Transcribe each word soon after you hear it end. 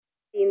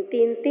Tin,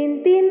 tin,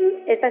 tin, tin.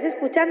 Estás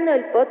escuchando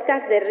el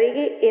podcast de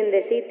Reggae in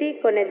the City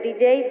con el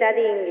DJ Daddy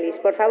English.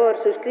 Por favor,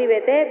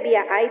 suscríbete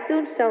vía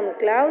iTunes,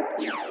 SoundCloud.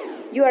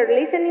 You are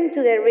listening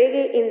to the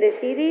Reggae in the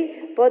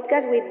City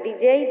podcast with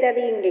DJ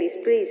Daddy English.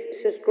 Please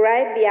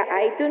subscribe via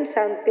iTunes,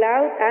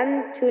 SoundCloud,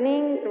 and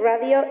TuneIn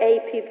Radio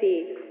app.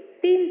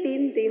 Tin,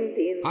 tin, tin,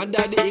 tin. And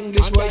Daddy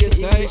English, what you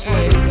say?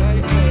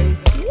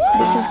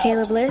 This is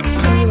Kayla Bliss,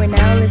 and you are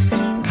now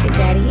listening to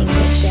Daddy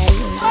English. Daddy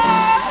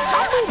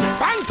English.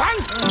 Bang, bang.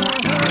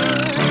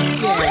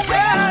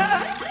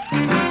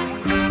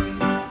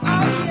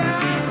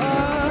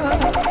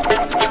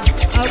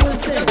 I will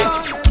say,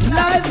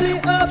 lively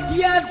up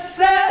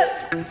yourself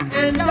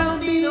and don't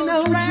be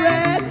no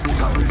dread.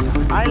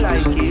 I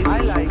like it.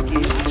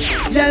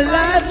 Yeah,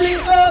 lively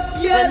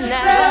up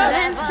yourself.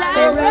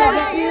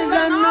 There is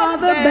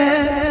another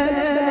bed.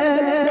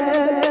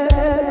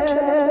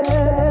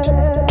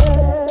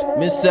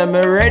 Miss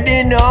me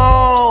ready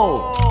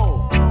now.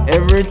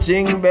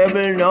 Everything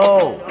baby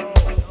know.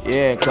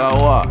 Yeah,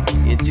 Kawa,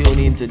 you tune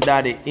into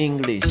Daddy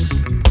English.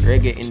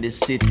 Reggae in the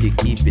City,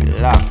 keep it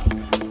locked.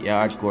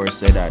 Yeah, hardcore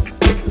say that.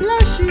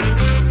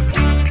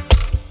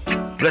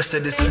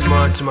 Blessed, this is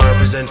Martin, I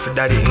represent for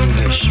Daddy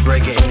English,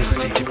 Reggae in the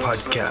City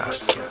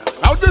podcast.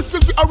 Now this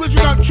is the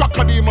original track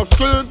of the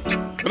Sin.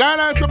 And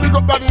I say big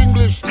up Daddy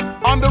English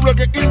on the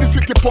Reggae in the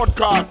City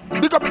podcast.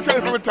 Big up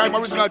yourself every time,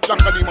 original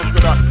track of the say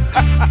that.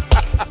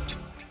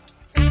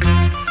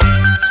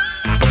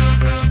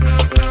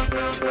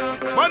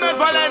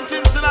 Benevolent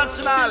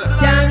International.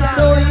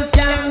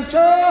 Stand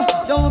so,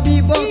 don't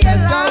be booked as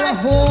you're a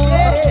whore.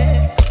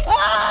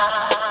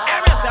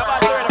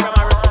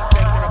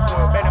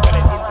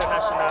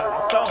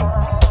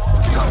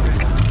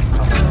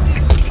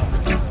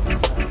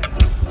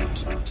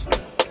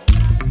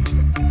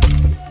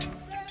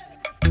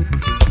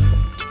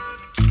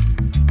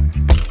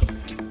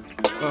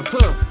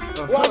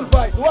 One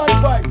voice, no.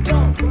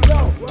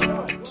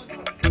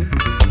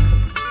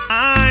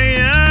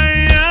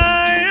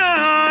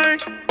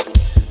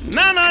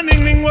 Na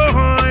ning ning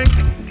woy.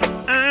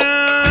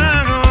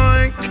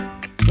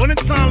 When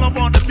it's all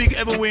about the big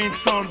everweight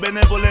sound,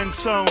 benevolent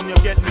sound, you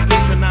get me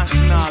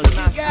international.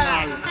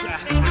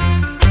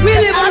 We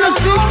live on a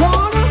street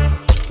corner.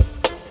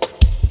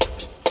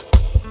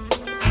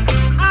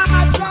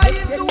 I'm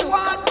trying to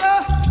wonder.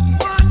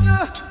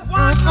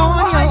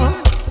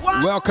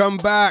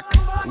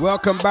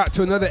 Welcome back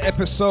to another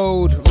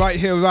episode right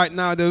here, right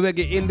now, the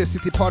Reggae in the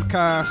City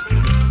podcast,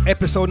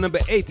 episode number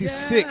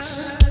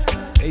 86.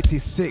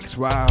 86,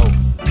 wow.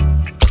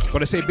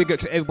 Gotta say big up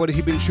to everybody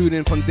who's been tuning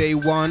in from day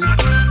one,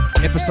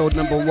 episode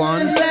number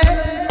 1.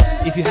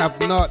 If you have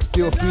not,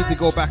 feel free to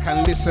go back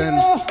and listen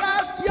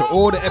to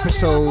all the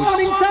episodes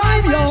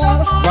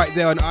right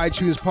there on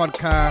iTunes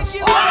podcast,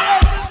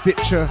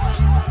 Stitcher,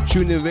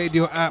 TuneIn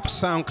Radio app,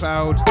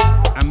 SoundCloud,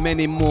 and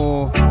many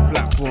more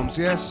platforms,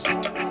 yes?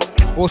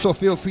 Also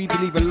feel free to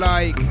leave a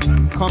like,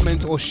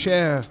 comment, or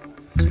share.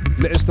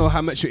 Let us know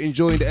how much you're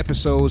enjoying the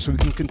episodes so we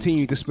can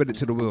continue to spread it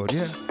to the world,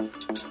 yeah?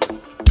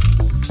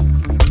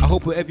 I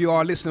hope wherever you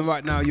are listening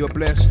right now, you're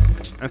blessed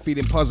and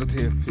feeling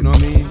positive, you know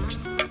what I mean?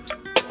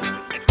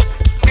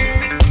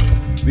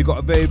 We got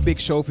a very big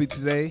show for you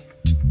today.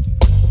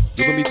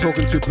 We're going to be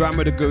talking to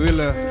Brahma the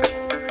Gorilla.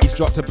 He's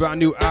dropped a brand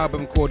new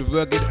album called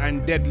Rugged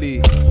and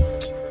Deadly.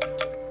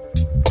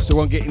 So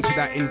we'll get into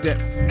that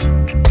in-depth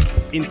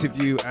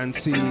interview and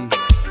see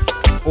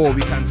all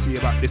we can see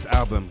about this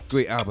album.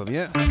 Great album,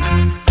 yeah?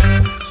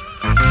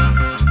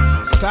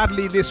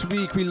 Sadly, this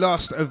week we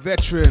lost a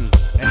veteran,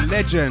 a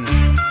legend,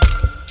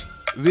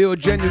 real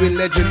genuine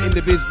legend in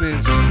the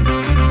business.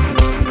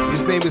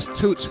 His name is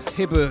Toots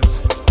Hibbert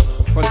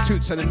from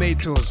Toots and the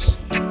Maytals.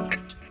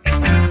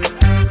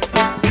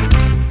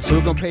 So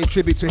we're going to pay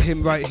tribute to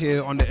him right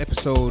here on the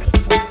episode.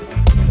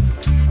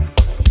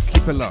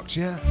 Keep it locked,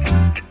 yeah?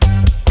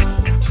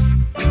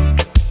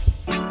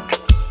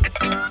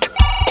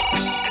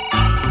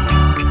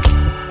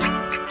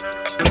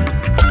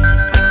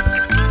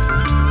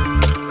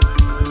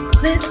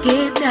 Let's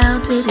get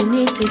down to the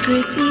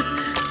nitty-gritty,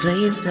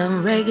 playing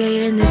some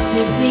reggae in the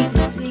city.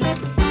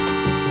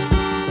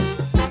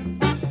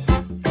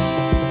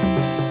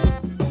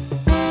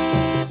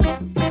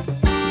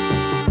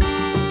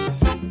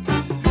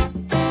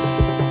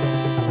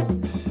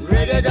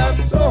 Reggae got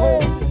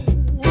soul,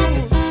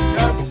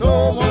 got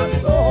so much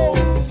soul.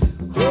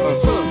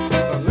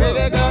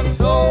 Reggae got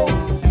soul,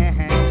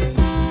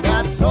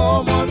 got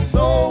so much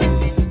soul.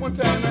 One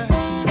time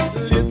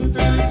listen to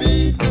the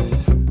beat.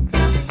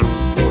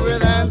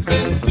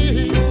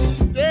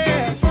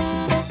 Yeah,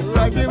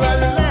 rocky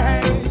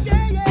line,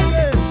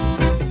 yeah.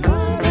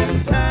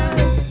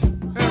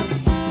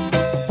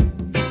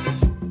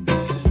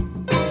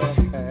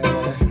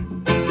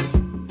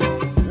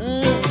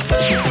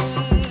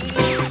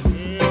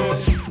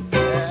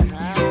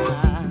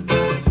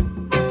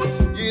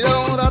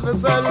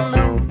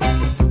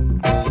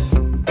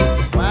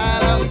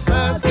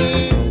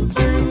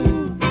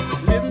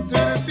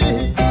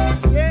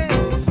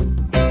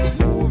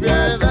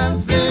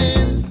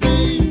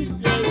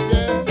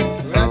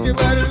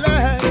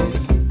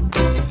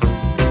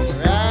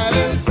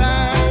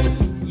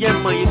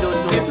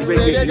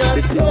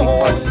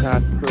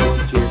 start to grow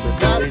the jibber.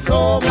 That's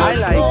so much I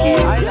like it,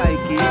 I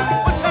like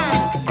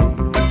it.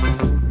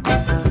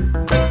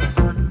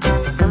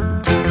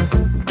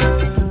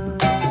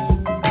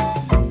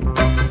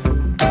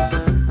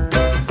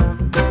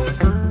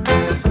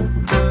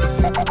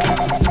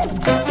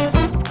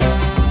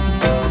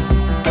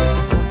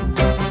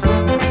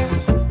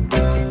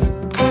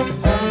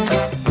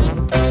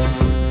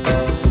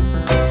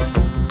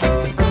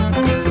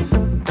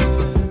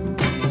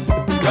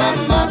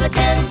 Grandmother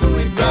can do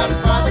it,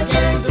 grandfather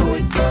can do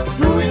it.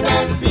 Do it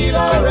and feel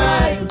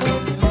alright.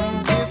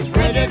 It's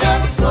reggae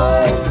got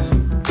soul,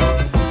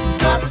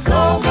 got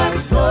so much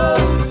soul.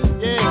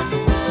 Yeah,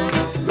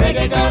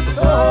 reggae got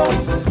soul.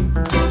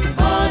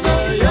 For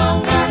the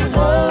young and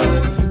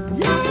old.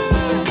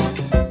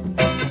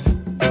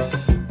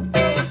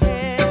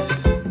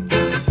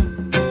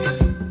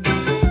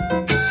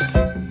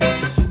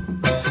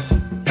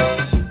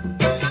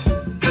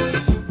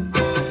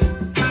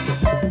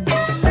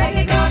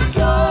 Reggae got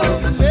soul,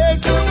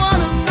 Makes you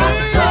wanna got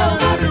so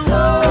much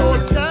soul.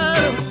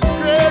 kind of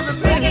crazy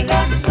thing. Reggae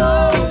got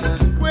soul,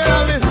 When I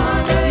listen for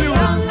the to you,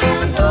 young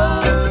and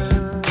old.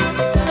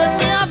 make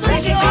me have the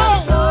Reggae got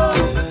soul. soul,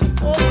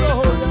 Oh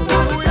Lord,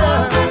 got so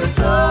hallelujah. much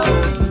soul.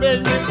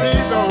 Make me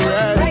feel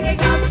alright. Reggae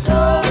got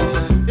soul,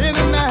 In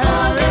the for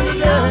night, the in the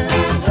young day.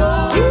 and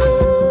old.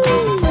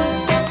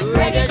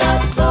 Reggae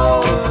got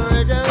soul,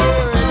 Reggae, reggae.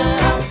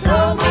 got so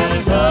much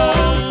soul.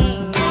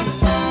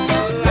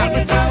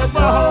 Reggae got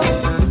soul,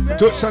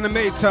 Toots on the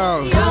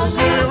Maytals. young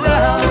and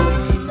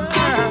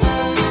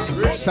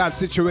old. Sad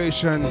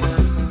situation.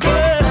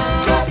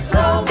 Got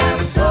so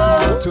much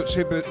soul, Toots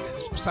Hibbert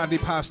sadly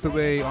passed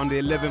away on the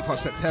 11th of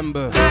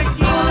September, for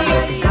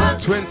the young.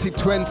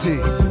 2020.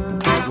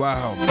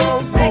 Wow.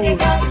 Reggae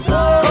got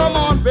soul, Come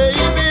on, baby.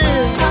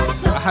 got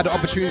so I had the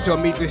opportunity of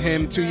meeting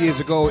him 2 years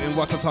ago in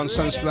Waterton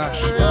Sunsplash.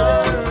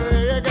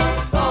 Reggae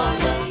got soul.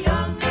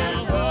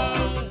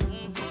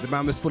 The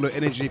man was full of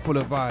energy, full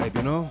of vibe,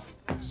 you know?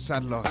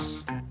 Sad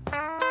loss.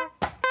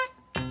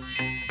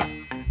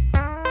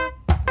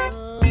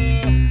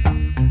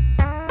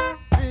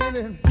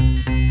 Feeling.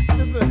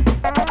 Listen.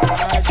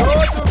 I go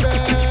to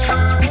bed,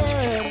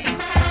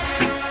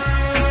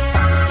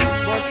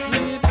 but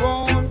sleep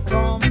won't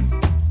come.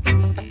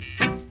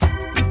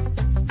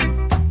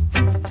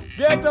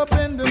 Get up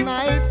in the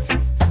night.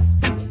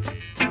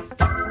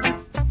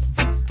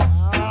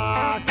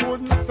 I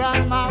couldn't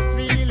stand my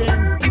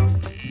feeling.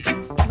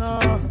 No.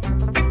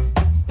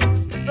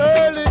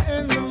 Early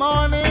in the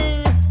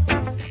morning.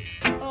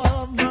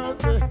 Oh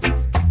mercy.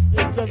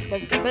 It's just the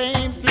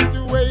same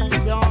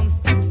situation.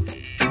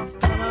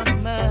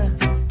 Man.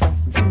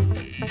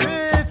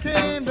 Here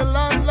came the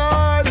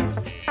landlord.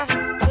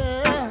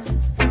 Yeah.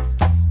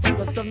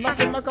 Just a knock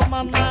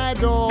on my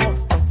door.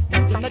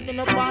 Knocking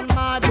upon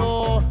my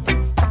door.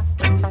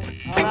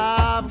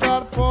 I've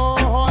got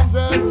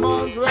 400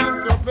 months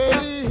rent to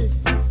pay,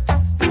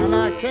 and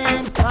I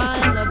can't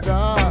find a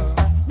dollar.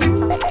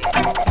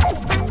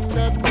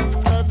 Let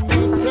me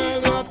tell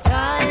you,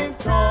 time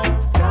talk,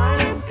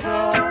 time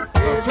talk.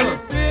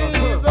 Everything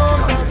is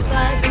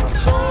oversight.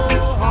 So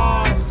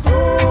hard, so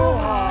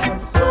hard,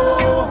 so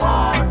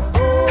hard,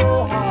 so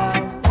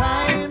hard.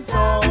 Time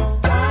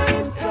talk,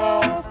 time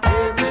talk.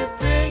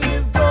 Everything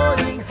is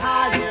going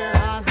higher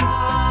and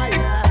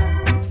higher,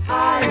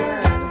 higher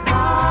and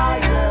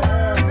higher.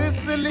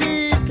 Sicily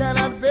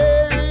cannot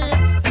bear it.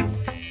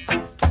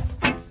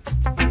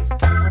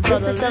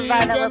 This is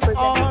Savannah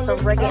representing from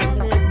Reggae.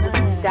 This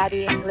is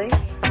Daddy English.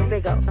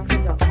 Big up,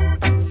 big up.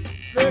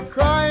 They're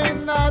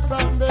crying out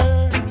on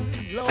there,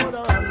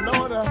 louder and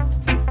louder.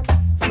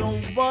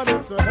 Nobody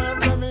to help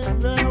them in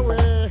their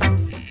way.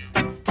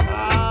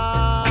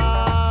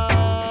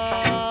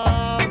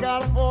 I've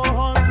got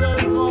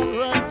 400 more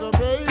rent to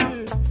pay,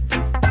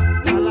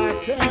 and I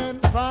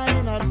can't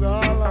find a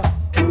dollar.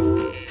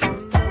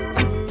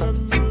 Let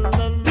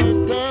me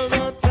tell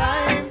you,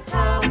 time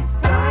talk,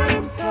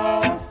 time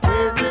talk.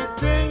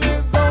 Everything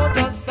is out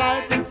of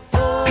sight. It's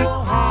so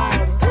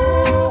hard,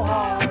 so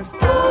hard,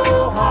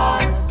 so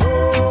hard, so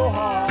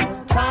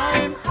hard.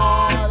 Time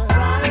hard,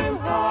 time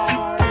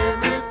hard.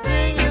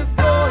 Everything is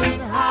going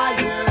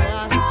higher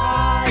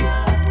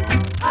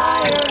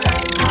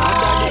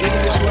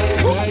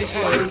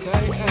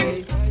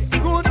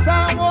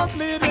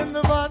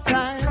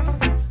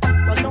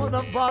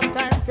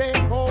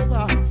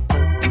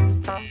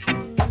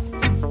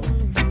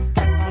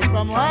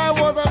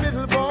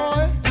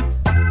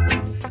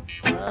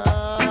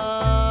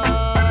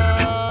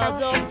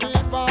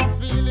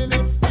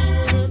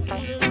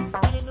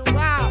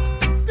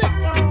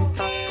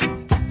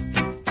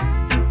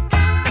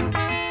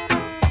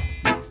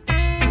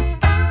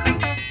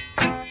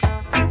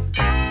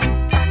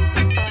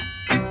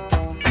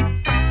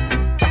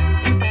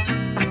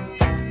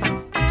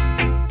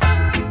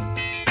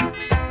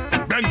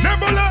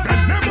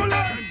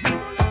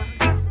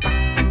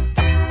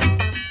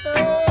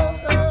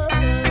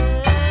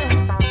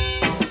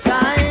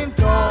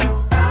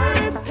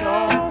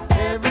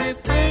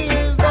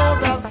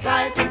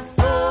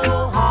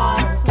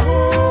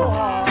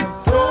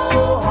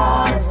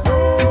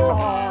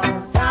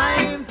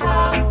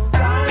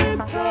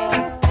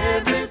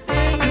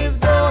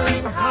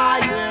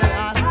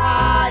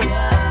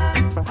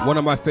One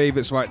of my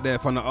favorites right there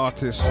from the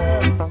artist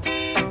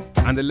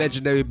and the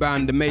legendary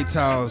band, the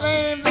Maytals.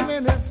 Blame the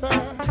minister,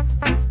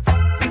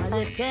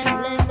 and you can't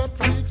blame the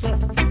preacher,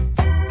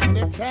 and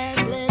you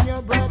can't blame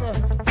your brother.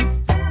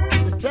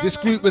 This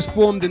group was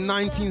formed in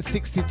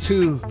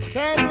 1962,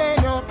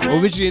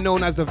 originally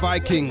known as the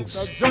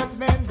Vikings,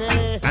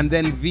 and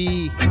then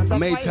the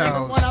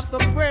Maytals,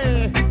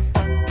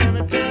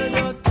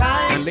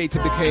 and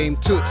later became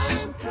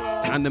Toots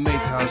and the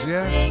Maytals,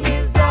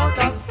 yeah?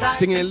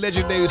 Singing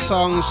legendary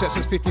songs such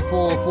as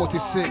 54,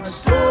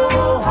 46,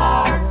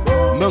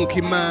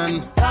 Monkey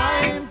Man,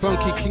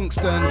 Funky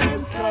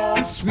Kingston,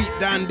 Sweet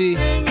Dandy,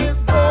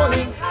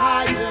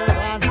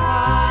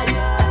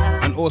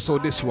 and also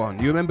this one.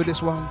 You remember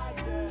this one?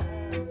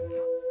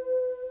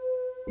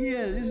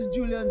 Yeah, this is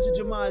Julian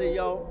Jamali,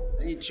 yo.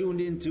 You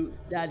tuned into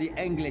Daddy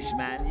English,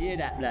 man. You hear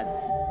that, blood?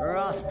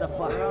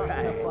 Rastafari.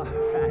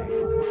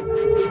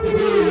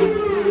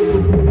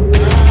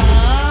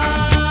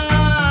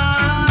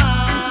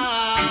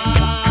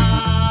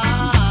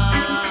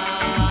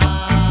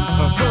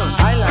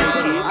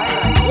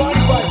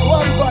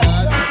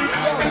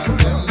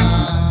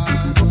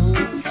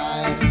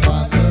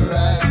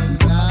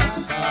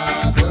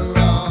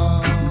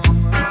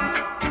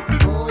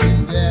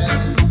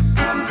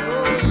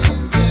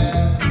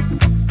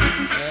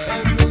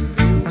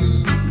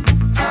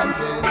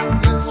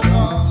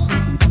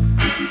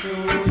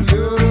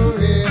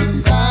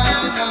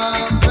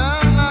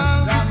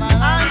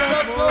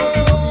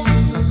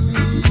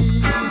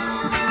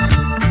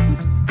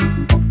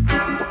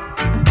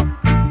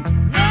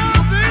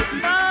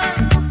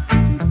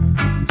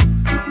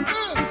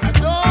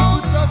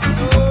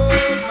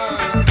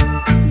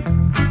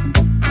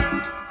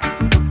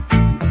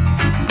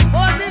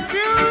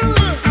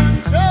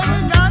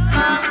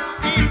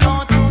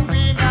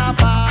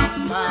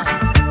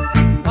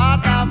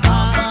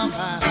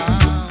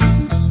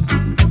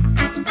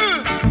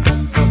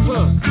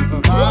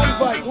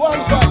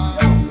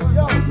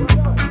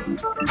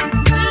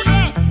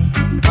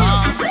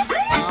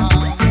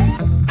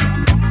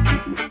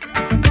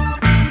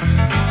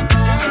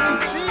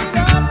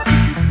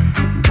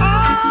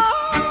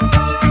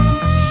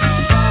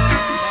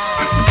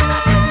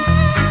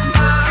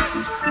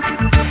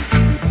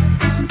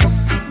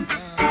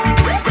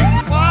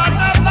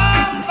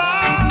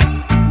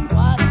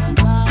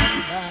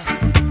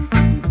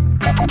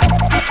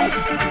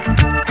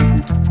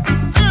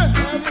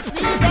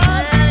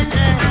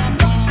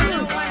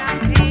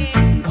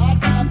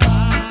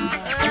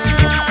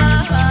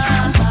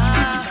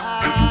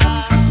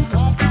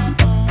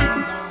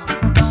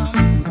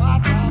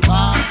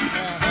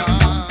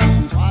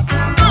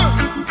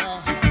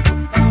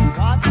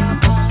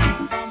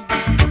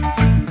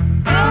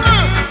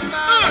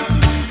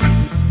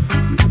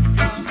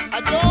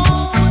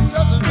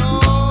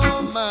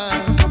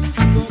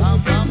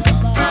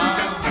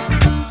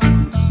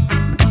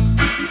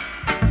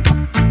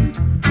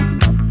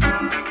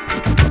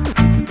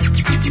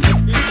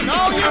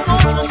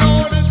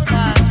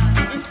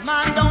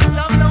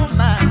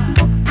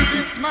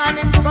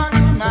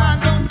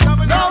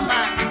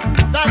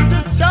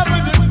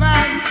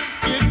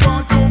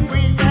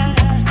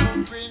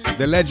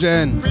 The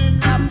legend.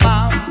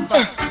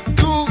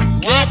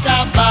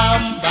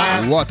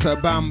 What a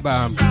bam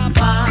bam.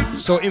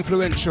 So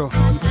influential.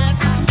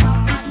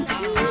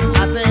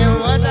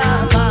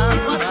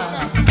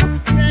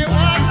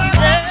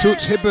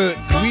 Toots Hibbert,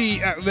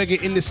 we at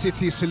Reggae in the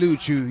City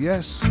salute you,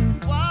 yes?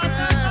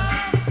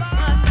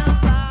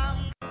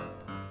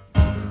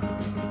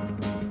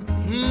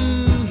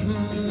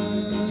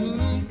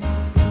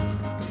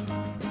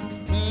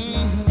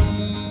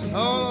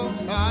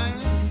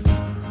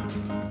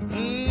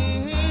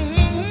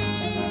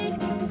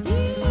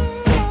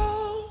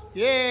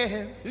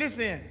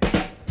 Listen.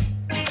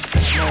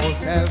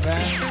 Most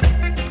heaven,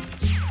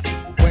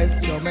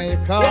 West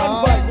Jamaica.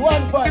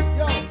 One voice,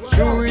 yo.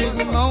 Sure is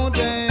a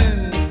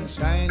mountain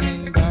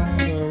shining down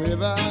the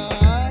river.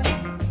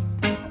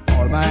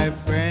 All my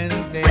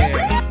friends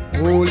there,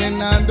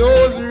 rolling on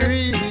those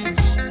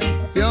reeds,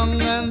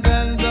 young and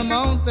then the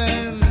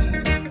mountain,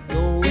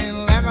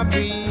 going like a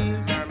bee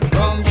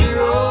from the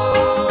road.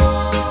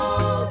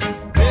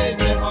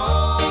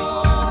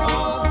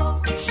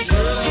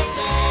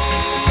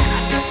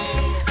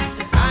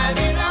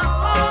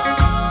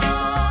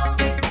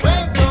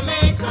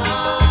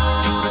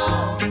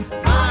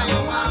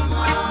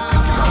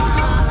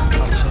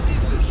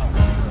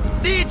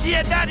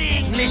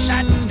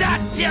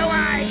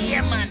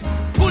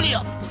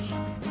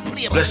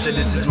 Blessed,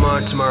 this is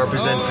Martin, I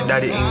represent for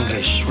Daddy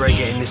English,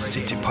 Reggae in the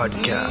City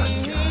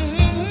podcast.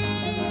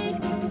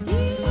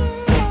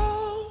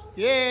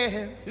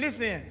 Yeah,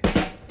 listen.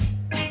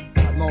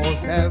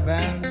 Most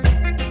heaven,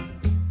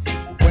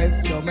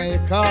 West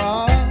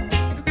Jamaica,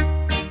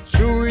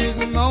 sure is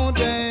a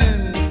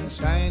mountain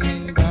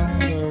shining down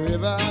the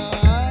river.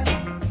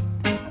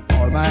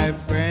 All my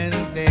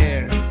friends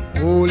there,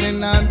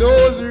 rolling on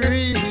those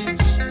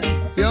reeds,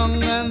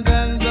 young and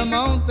then the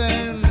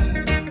mountain,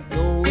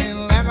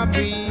 going like a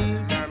bee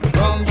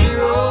from the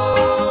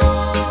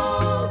road.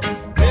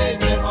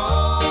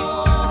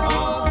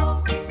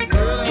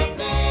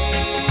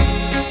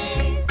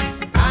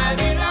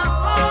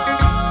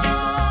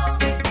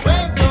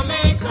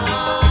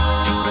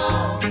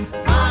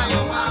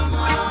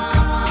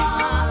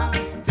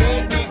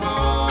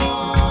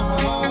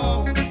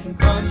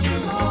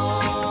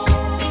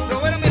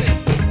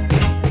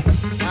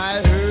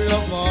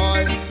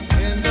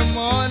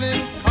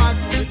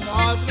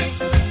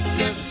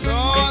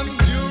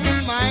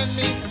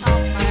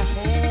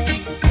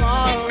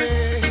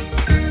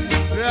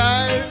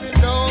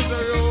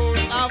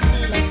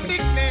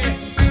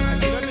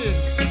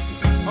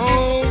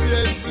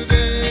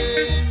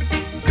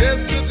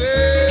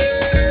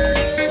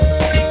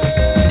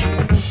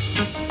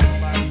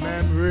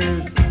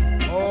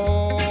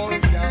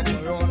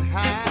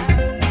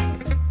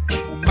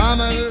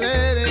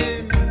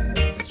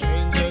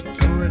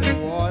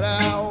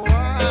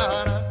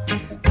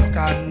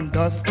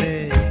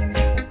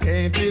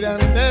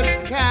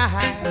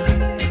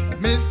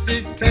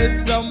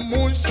 Yes, the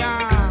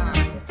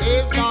moonshine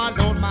is gone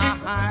on my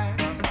high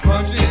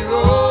country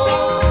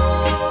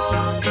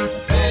road.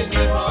 Take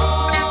me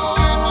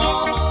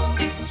home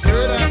to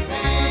the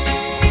place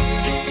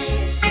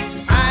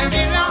I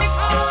belong.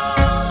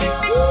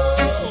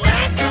 Ooh,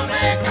 that's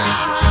Jamaica.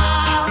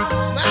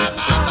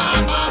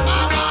 Mama.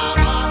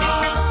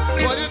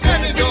 What you tell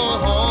me go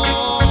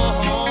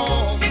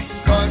home,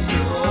 country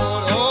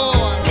road.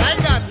 Oh, I like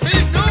that. Me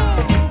too.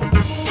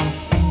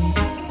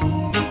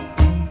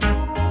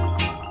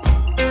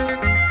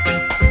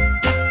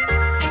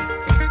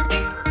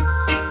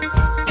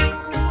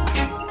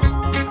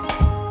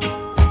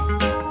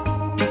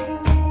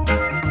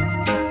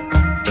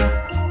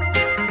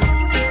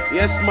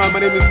 Yes, man, my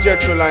name is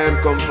Jethro Lion,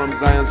 come from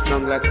Zion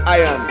Strong like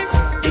Iron.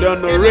 You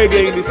don't know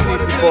Reggae in the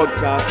City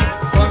podcast,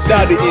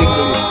 Daddy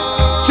English.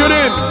 Tune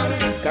in,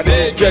 cause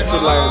this is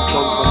Jethro Lion,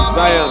 come from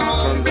Zion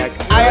Strong like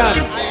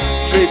Iron.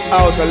 Straight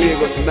out of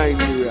Lagos,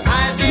 Nigeria.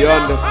 You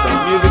understand,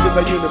 music is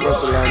a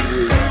universal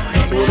language.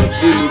 So we don't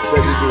deal with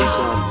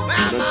segregation,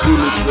 we don't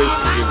deal with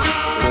racism,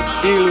 we don't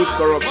deal with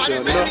corruption,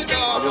 you know.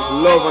 I just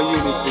love and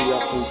unity I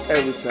preach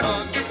every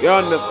time. You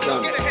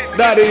understand?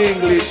 Daddy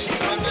English,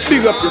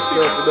 big up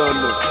yourself, you don't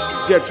know.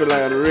 Jethro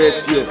Lion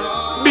rates you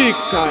big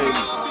time.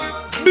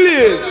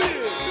 Blaze.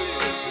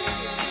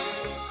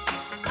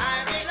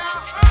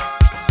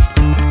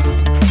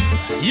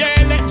 Yeah,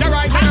 let your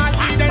rise and all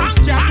heathen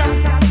scatter.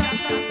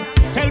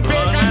 Tell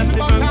pagans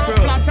butter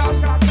flatter.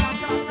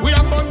 We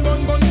are bun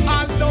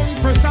all down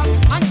presser.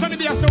 Anthony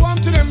be a so warm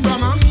to them,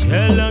 Brahma.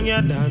 How long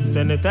you dance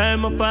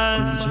anytime I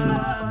pass through?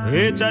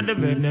 Reach at the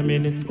venue,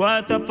 minutes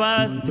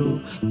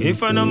 2:15.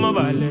 If I know my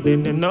ballad,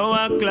 then you know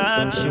I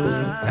clock show.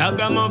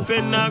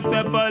 Ragamuffin knocks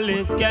a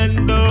police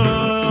can do.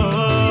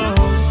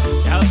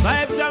 The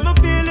vibes I'ma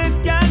feel it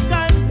can't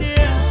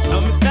contain.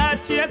 Some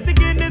start chasing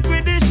Guinness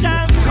with the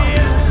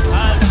champagne.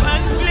 All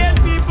fun plane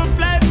people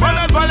fly from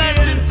the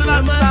plane.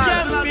 I'm a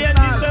champion,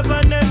 this step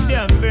on them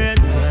damn brain.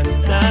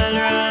 Dance all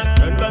rock,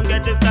 run come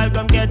catch your style,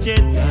 come catch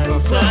it.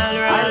 Dance all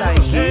rock,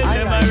 hey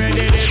them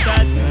already they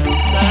start.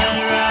 Dance all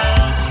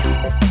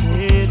rock,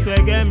 sweet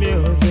reggae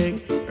music,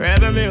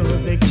 rebel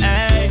music,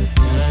 hey.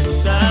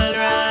 Dance all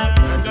rock,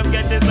 run come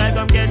catch your style,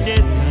 come catch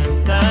it.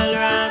 Dance all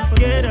rock,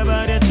 forget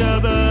about your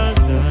troubles.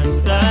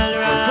 Dance all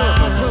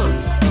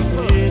rock,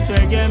 sweet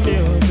reggae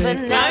music.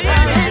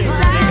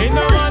 Ain't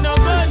no one no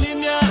gun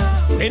in ya,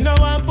 ain't no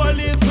one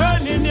police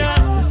running ya.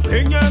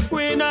 Bring your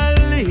queen and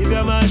leave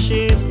your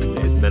machine.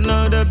 Listen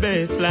now the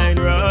bassline,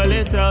 roll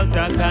it out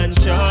of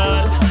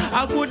control.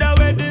 I coulda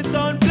wear the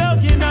sound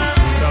plug in up.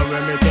 So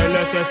when me tell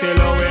us you feel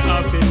away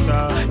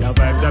officer, the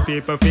vibes of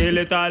people feel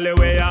it all the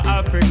way to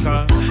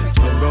Africa.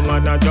 Juggle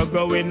man a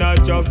juggle with no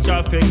drugs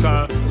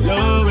trafficker.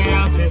 Low way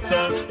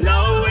officer,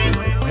 low way.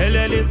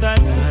 Well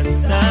listen,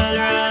 dance all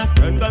rock.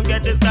 Run come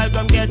catch your style,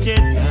 come catch it.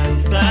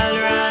 Dance all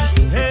rock.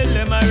 Hell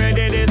them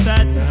already this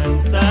a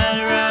dance all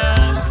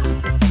rock.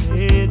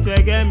 Sweet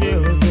reggae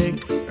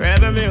music,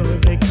 rebel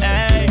music,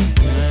 hey.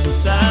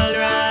 Dance all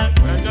rock.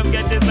 Run come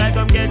catch your style,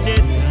 come catch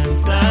it.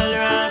 Dance all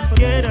rock.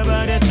 Forget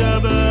about your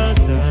troubles.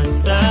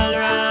 Dance all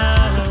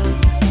rock.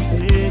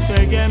 Sweet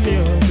reggae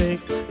music.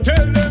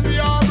 Tell them we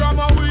are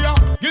Brahma, we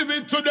are. Give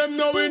it to them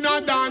now in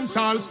a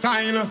dancehall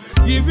style.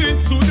 Give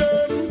it to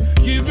them,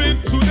 give it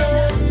to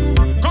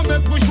them. Come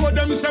and push show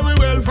them say we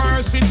well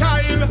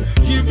versatile.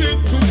 Give it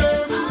to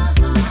them.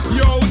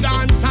 Yo,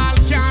 dancehall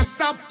can't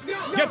stop.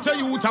 Get a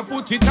youth to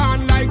put it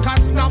on like a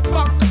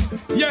snapback.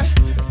 Yeah,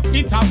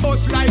 it a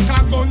bust like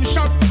a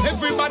gunshot.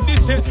 Everybody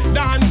say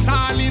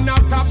dancehall in a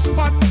top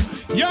spot.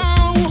 Yo,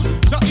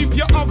 so if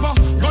you have a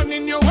gun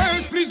in your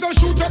waist, please don't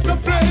shoot up the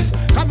place.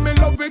 Cause me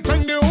love it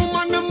when the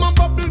woman them a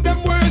bubble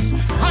them waist.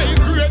 I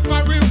create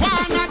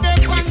marijuana,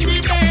 they on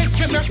me base.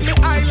 They make me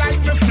high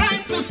like me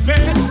fly to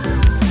space.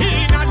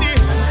 Inna the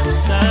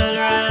dance all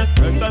rock.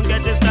 Run come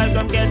catch your style,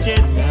 come catch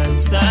it.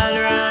 Dance all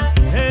rock.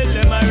 Hell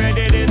them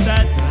already this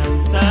a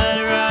dance all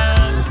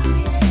rock.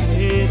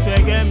 Sweet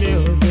reggae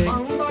music,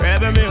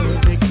 rebel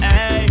music,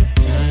 hey.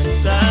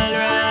 Dance all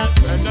rock.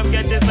 Run come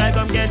catch your style,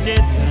 come catch it.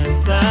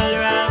 Dance all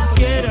rock.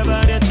 Forget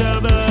about your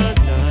troubles.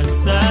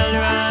 Dance all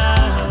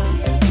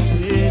rock.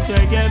 Sweet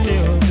reggae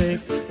music,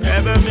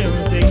 rebel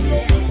music.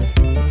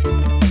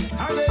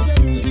 reggae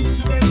music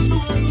to them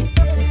soul.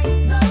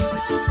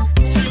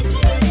 Straight to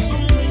them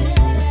soul.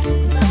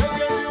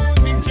 Reggae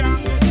music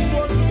can't get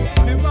old,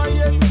 never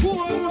yet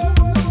cool.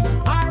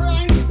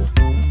 Alright,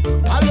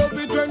 I love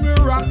it when we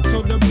rock to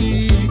the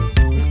beat.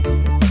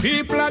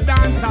 People are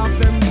dance off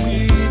them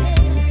feet.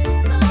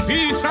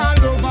 Peace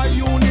all over,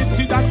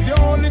 unity, that's the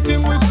only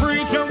thing we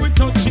preach when we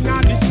touching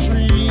on the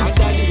street.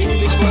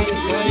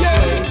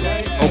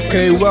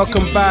 Okay,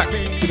 welcome back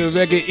to the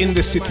Reggae in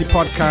the City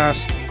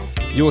podcast.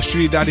 Your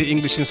Street Daddy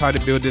English inside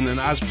the building, and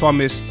as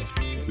promised,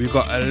 we've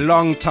got a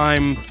long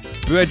time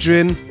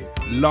brethren,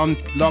 long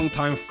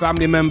time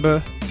family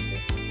member.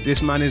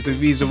 This man is the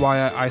reason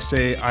why I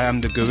say I am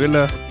the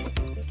gorilla,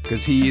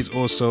 because he is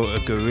also a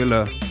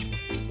gorilla.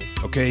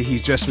 Okay,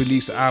 he's just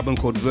released an album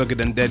called Rugged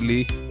and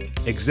Deadly,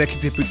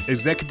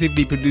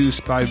 executively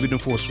produced by Rhythm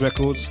Force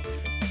Records.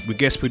 with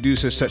guest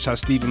producers such as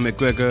Stephen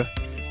McGregor,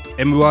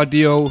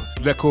 Emiradio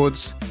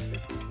Records,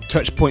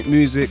 Touchpoint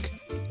Music,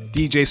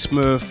 DJ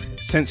Smurf,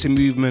 Sense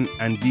Movement,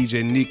 and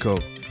DJ Nico.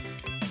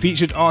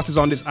 Featured artists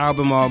on this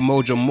album are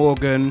Mojo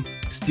Morgan,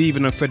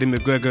 Stephen and Freddie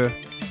McGregor,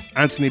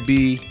 Anthony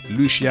B,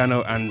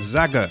 Luciano, and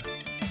Zaga.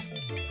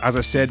 As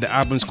I said, the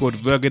album's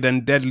called Rugged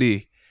and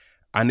Deadly,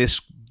 and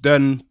it's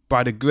done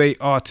by the great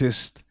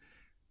artist.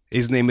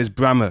 His name is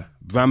Brahma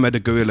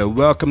the Gorilla.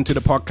 Welcome to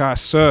the podcast,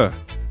 sir.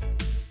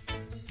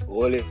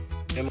 Holy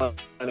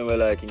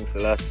Emmanuel King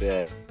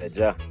Selassie,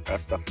 Jah,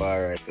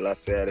 Rastafari,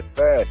 Selassie the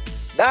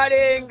first.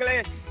 Daddy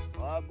English.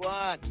 Oh, go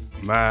on.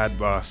 Mad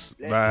boss,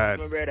 mad.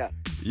 My brother.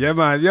 Yeah,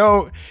 man.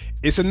 Yo,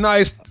 it's a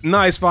nice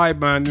vibe,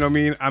 man. You know what I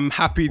mean? I'm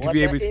happy to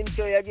be able. What an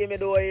intro you give me,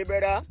 though,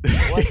 brother.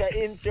 What an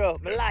intro.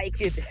 I like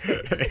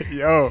it.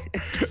 Yo,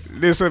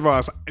 listen,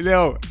 boss.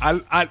 Yo,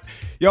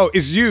 yo,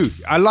 it's you.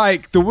 I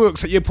like the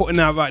works that you're putting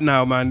out right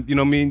now, man. You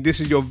know what I mean? This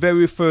is your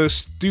very first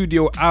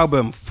studio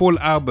album, full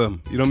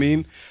album. You know what I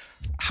mean?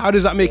 How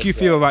does that make you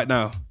feel right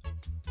now?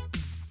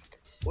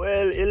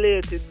 Well,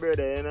 elated,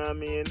 brother. You know what I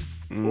mean?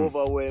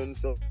 Overwhelmed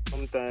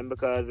sometimes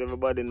because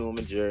everybody know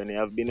my journey.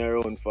 I've been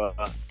around for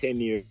 10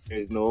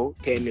 years now,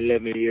 10,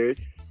 11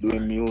 years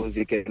doing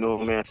music, you know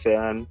what I say,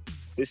 and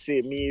to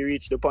see me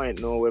reach the point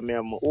now where I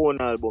have my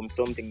own album,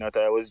 something that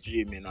I was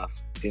dreaming of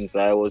since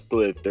I was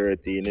 12,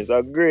 13. It's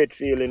a great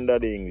feeling,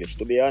 that English,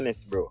 to be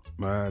honest, bro.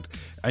 Mad.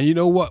 And you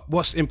know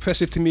what's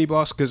impressive to me,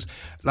 boss, because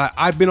like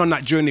I've been on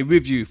that journey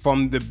with you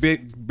from the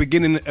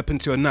beginning up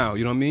until now,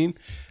 you know what I mean?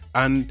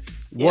 And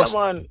what's,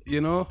 man.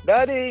 You know?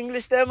 Daddy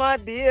English, them are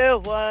dear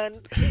one.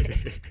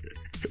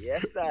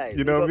 Yes, I.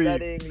 You know what I mean?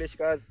 Daddy English,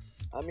 because,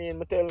 I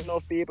mean, I tell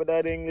enough people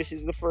that English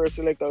is the first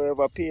selector who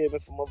ever pay me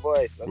for my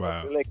voice. I'm a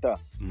selector.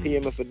 Pay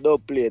me for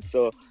dub plate.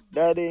 So,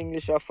 Daddy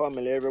English are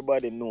family,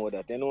 everybody know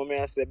that. You know what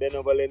I say?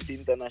 Benevolent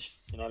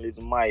International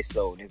is my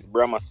sound. It's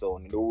Brahma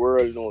sound. The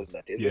world knows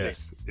that, isn't it?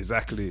 Yes,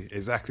 exactly,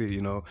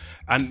 you know.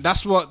 And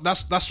that's what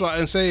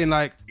I'm saying.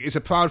 Like, it's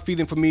a proud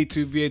feeling for me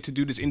to be able to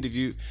do this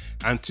interview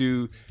and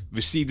to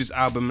receive this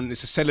album, and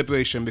it's a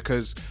celebration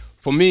because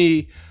for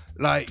me,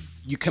 like,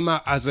 you come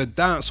out as a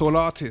dancehall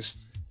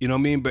artist, you know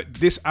what I mean? But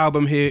this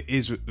album here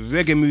is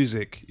reggae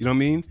music, you know what I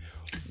mean?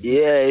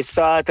 Yeah, it's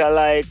sort of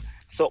like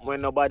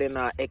something nobody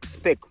not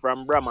expect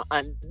from Brahma.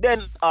 And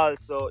then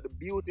also, the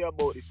beauty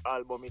about this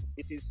album,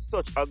 it is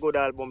such a good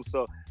album.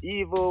 So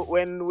even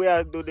when we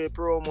are do the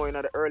promo in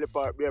the early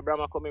part, where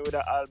Brahma coming with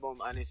the album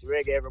and it's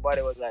reggae,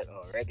 everybody was like,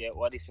 oh, reggae,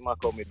 what is him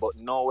coming? But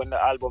now when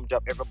the album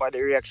drop,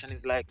 everybody's reaction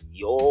is like,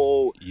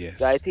 yo. Yes.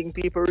 So I think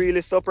people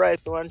really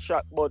surprised and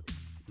shocked, but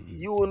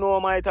you know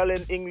my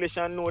talent English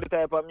and know the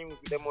type of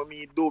music them what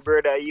me do,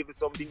 brother. Even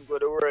some things where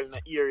the world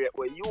not hear yet,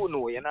 where you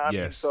know, you know what I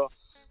mean? So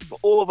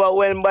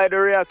overwhelmed by the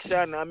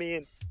reaction. I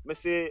mean, I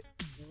say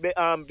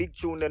Big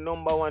Tune the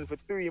number one for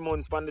 3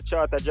 months from the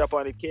chart of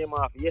Japan. It came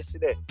off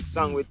yesterday.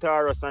 Song with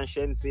Taros and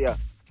Shensia.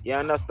 You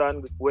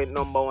understand? Went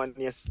number one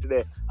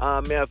yesterday.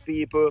 Me have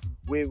people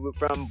we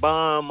from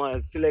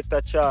Bahamas, Selector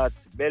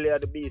Charts, Belly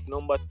of the Beast,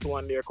 number 2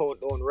 on their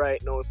countdown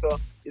right now. So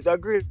it's a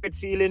great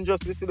feeling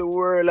just to see the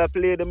world I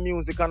play the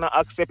music and I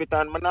accept it.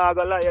 And I'm not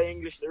gonna lie,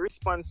 English, the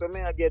response for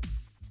me I get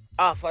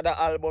after the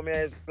album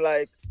is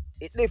like,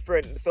 it's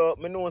different. So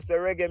I know it's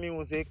reggae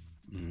music.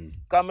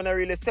 Because I don't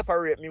really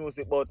separate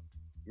music, but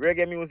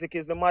reggae music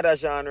is the mother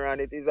genre and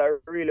it is a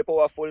really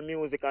powerful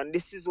music, and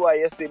this is why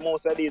you see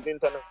most of these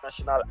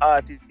international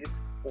artists,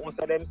 most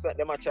of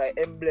them are try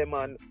emblem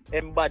and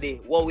embody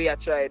what we are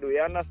trying to do.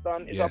 You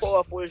understand? It's a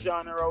powerful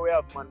genre we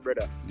have, man,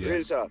 brother.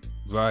 Real talk.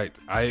 Right.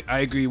 I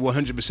agree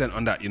 100%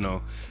 on that, you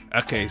know.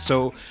 Okay,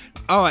 so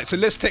all right, so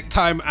let's take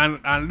time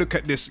and look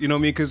at this, you know what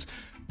I mean? Because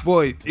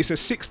boy, it's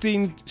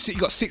you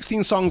got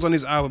 16 songs on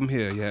this album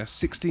here, yeah?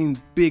 16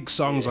 big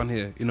songs on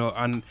here, you know,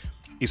 and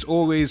it's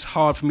always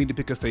hard for me to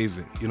pick a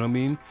favorite, you know what I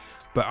mean?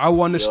 But I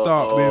want to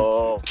start with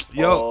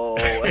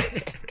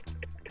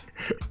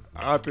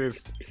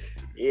artist.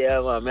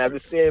 Yeah, man, I have the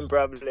same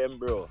problem,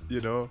 bro.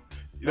 You know,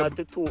 not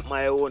to toot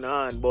my own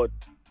hand, but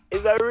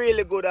it's a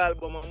really good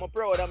album. I'm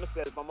proud of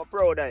myself. I'm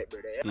proud of it,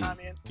 brother. You know what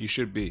I mean? You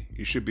should be.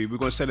 We're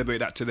going to celebrate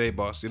that today,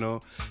 boss, you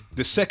know.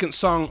 The second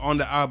song on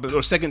the album,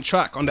 or second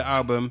track on the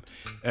album,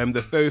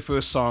 the very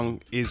first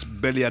song is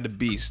Belly of the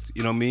Beast,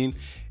 you know what I mean?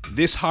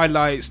 This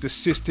highlights the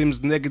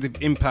system's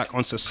negative impact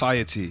on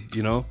society,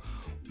 you know.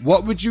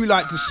 What would you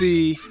like to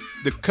see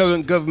the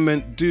current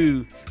government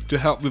do to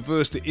help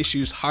reverse the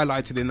issues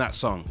highlighted in that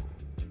song?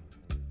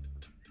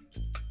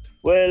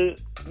 Well,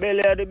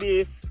 Belly of the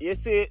Beast, you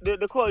see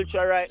the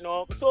culture right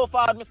now. So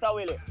far, Mr.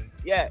 Willie.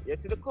 Yeah, you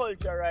see the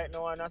culture right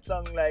now and a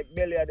song like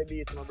Belly of the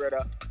Beast, my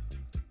brother.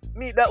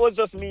 That was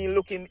just me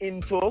looking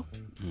into,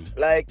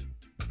 like,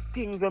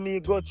 things that me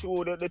go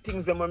through, the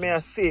things that me I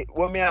say,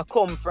 where me I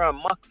come from,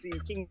 Maxi,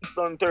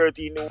 Kingston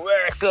 13, the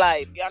worst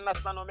life. You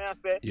understand what me I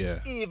say? Yeah.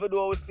 Even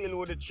though we still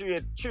would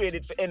trade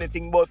it for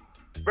anything, but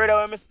brother,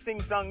 when me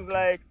sing songs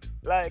like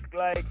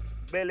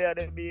Belly of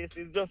the Beast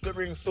is just to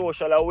bring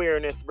social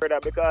awareness, brother.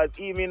 Because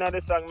even in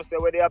the song, I say,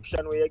 where the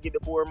option where you give the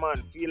poor man,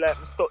 feel like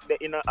I'm stuck there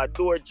in a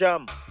door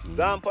jam.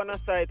 Go on a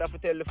site, I have to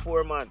tell the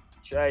poor man,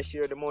 try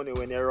share the money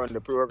when you run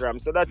the program.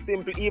 So that's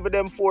simple. Even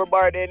them 4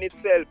 bar there in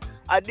itself,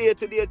 a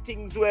day-to-day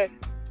things where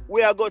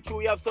we are go through.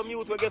 We have some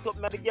youth we get up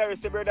in the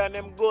garage, brother, and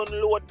them gun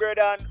load,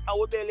 brother, and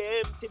our belly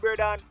empty,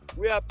 brother, and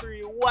we are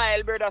pretty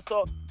wild, brother.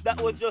 So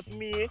that was just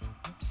me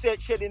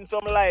shedding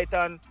some light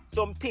on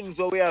some things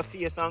where we are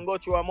face and go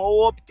through. I'm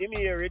hope him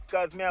hear it,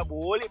 because me have a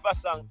whole heap of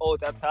song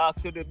out and talk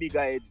to the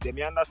bigger heads. Them,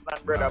 you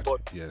understand, brother? Right.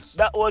 But yes.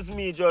 that was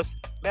me just.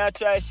 May I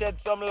try shed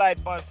some light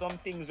on some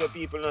things where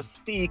people don't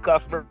speak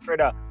of,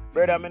 brother.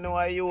 Brother, me know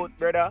a youth,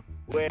 brother,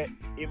 where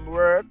him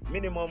work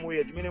minimum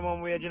wage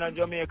in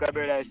Jamaica,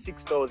 brother, is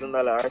 $6,000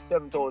 or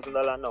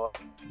 $7,000 now.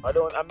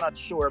 I'm not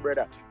sure,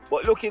 brother.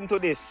 But look into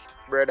this,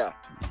 brother.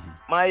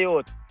 My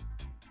youth,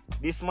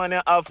 this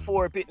man have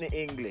 4 pitney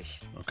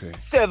English. Okay.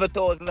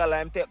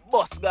 $7,000 him take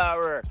bus go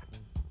work.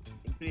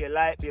 Him play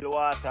light bill,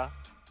 water,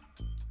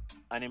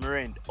 and him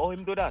rent. How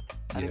him do that?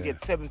 And he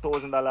get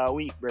 $7,000 a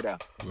week, brother.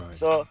 Right.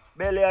 So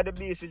Belly of the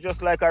Beast is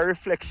just like a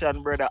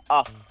reflection, brother,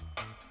 of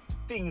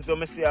things that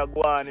I see are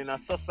going on in a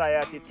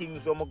society,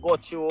 things that I go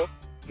through,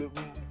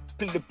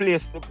 the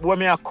place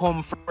where I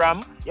come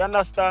from. You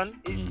understand?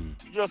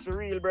 It's just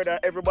real, brother.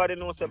 Everybody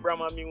knows the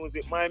Brahma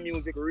music, my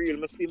music real.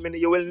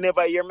 You will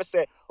never hear me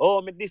say,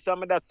 oh, me this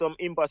and me that, some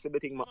impossible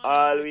thing.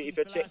 Always, if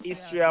you check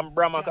history and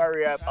Brahma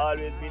career, I've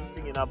always been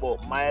singing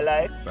about my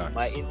life,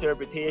 my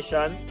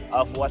interpretation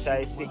of what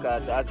I see.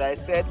 Because as I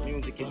said,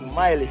 music is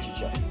my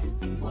literature.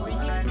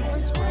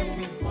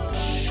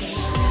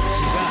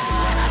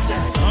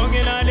 Hung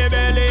in on the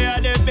belly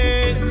of the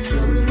beast.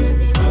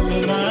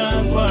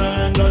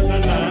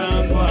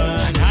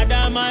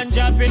 Another man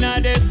jumping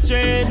on the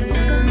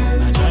streets.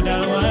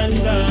 Another one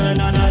gone.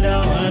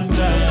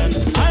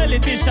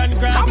 Politician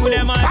craft for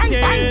them a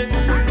tape.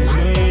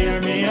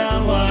 Hear me a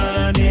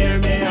one.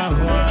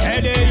 Say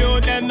the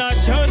youth them not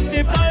just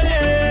the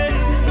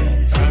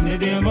police. From the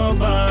day my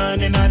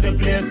born in the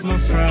place my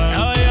from.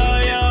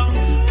 Yo.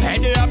 Pay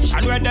the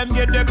option where them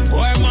get the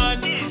poor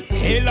man.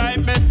 Feel like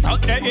me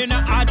stuck there in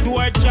a hot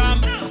door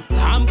jam.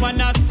 Camp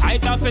on a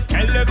site of a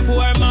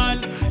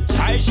telephone.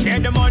 Try share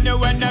the money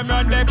when them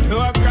run the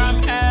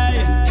program. Hey,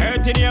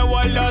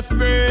 13-year-old lost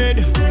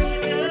breed.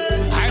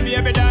 I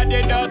baby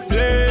daddy does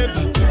sleep.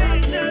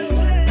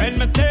 When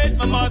me say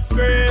me must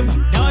scream.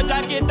 No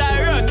jacket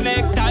I run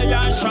necktie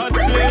and short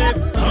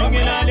sleep. Hung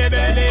in on the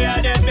belly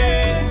of the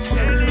beast.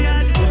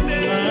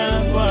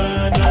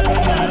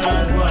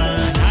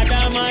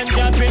 Another man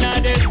jumping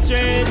on the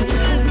streets.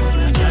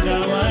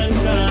 Another one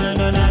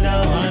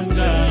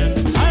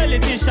gone.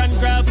 Politician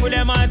craft for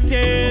them a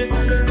tape.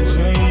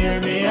 Hear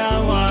me a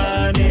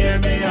one.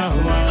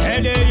 Say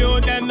the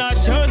youth them not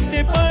just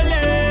the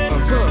police.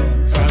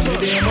 From the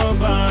day my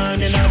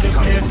born in the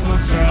place my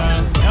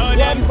from. Now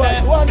them say,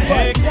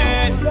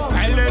 hey,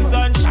 while the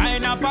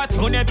sunshine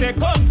opportunity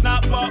comes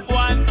not but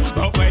once.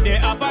 But when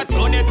the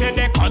opportunity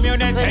the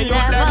community you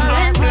them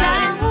have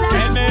plans.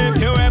 Tell me if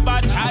you ever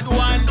tried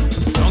once.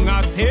 Don't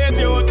a save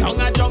you,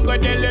 don't a jungle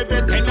they live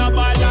it in a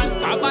balance.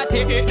 Poverty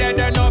it dead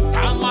enough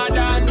time a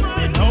dance.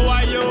 You know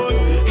a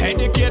youth,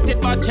 educated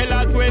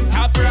bachelors with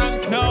top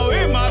ranks. Now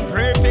him a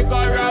pray for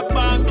corrupt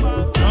banks.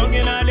 Down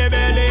in the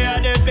belly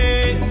of the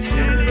beast.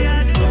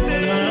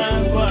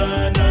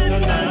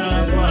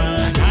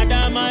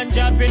 Another man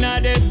jumping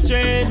on the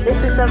streets.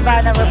 This is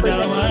Savannah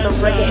representing the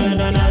reggae in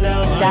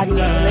Daddy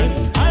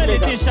English.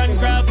 Politician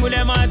craft for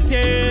them a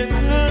tape.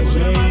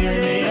 Hear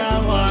me a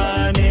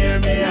one.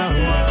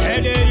 Say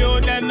the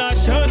youth them not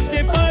just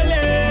the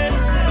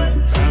police.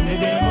 From the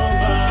day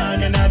move on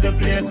in the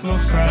place my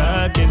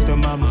frog into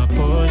Mama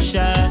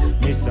Portia.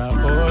 Miss a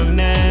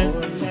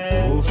boldness.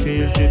 Who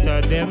feels it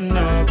of them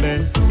no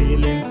best.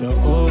 Feeling so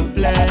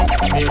hopeless.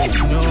 There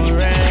is no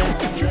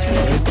rest.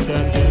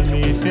 Western tell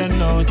me if you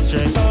no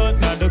stress.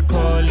 Not the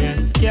call,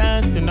 yes.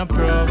 Can't see no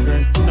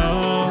progress,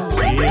 no.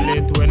 Feel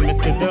it when me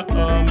see the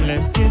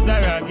homeless. It's a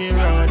raggy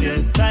road,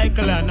 yes.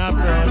 Cycle and a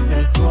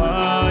process,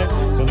 why?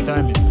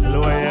 Sometimes it's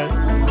slow,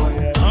 yes.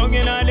 Hung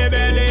in on the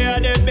belly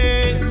of the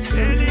beast.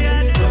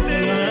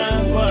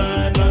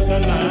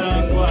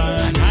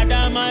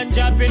 Another man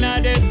jumping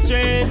on the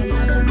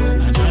streets.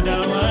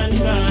 Another one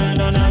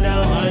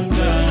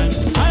gone.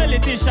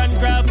 Politician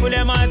craft for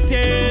them a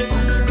tape.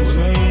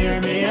 Hear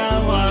me a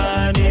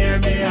one.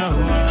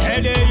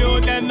 Say the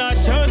youth them not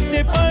just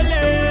the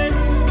police.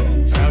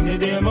 From the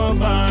day my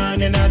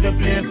born in the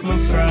place my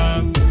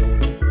from.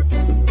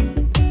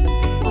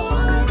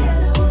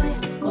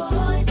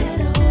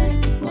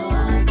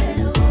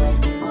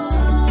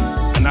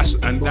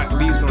 And that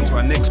leads on to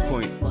our next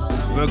point.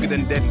 Rugged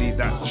and Deadly,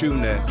 that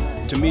tune there.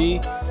 To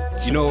me,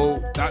 you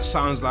know, that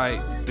sounds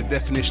like the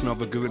definition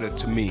of a gorilla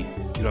to me.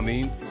 You know what I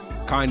mean?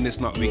 Kindness,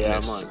 not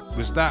weakness. Yeah, man.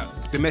 Was that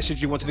the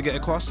message you wanted to get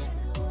across?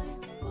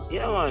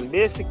 Yeah, man.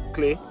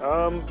 Basically,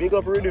 big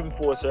up Rhythm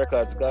Force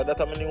Records, because that's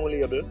my new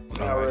label.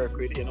 I work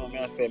with, you know,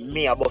 I say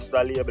me a bust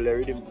that label,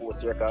 Rhythm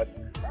Force Records.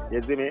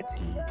 You see me?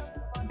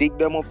 dig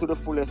them up to the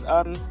fullest.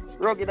 And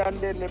Rugged and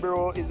Deadly,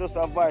 bro, is just a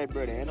vibe,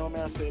 brother. You know what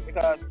I say?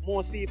 Because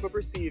most people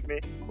perceive me,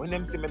 when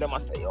them see me, them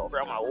say, yo,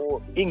 Brahma,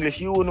 oh,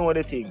 English, you know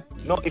the thing.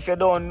 No, if you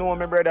don't know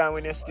me, brother,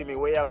 when you see me,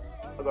 where you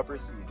gonna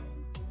perceive?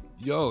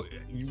 Yo,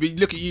 you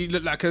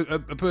look like a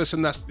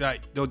person that's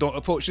like, don't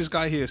approach this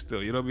guy here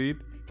still, you know what I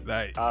mean?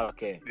 Like,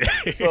 okay.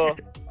 So,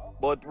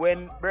 but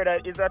when, brother,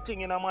 is a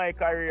thing in my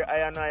career,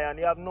 and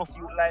you have no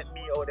few like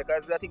me out there,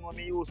 because it's a thing when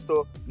me used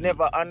to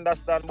never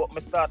understand, but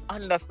me start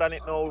understand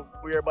it now,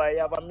 whereby you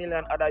have a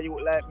million other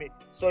youth like me.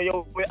 So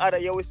you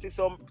will see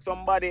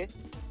somebody,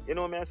 you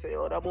know me, I say,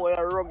 oh, that boy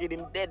are rugged,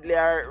 him deadly,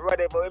 or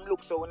whatever, him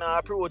look, so when I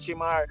approach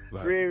him, or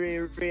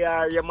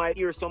you might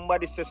hear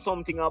somebody say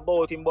something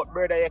about him, but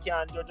brother, you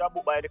can't judge a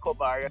book by the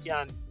cover, you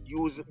can't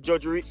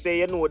say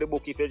you know the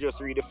book if you just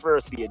read the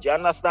first page, you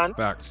understand?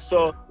 Facts.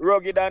 So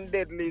Rugged and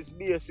Deadly is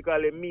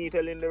basically me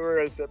telling the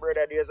world, say,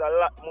 brother, there's a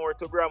lot more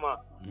to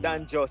Brahma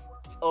than just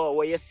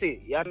what you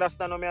see. You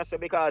understand what I say?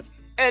 Because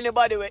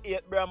anybody who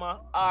hate Brahma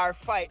or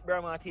fight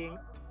Brahma thing,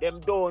 them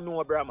don't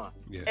know Brahma.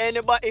 Yeah.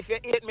 Anybody, if you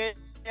hate me,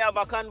 you have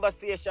a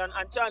conversation,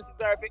 and chances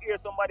are if you hear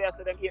somebody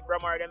say them hate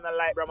Brahma or them not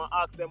like Brahma,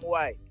 ask them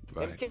why.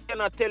 Right. Them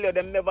cannot tell you,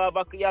 them never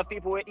have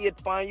people who hate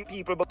for you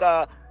people,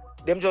 but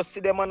them just see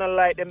them and not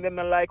like them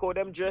not like how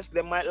them dress,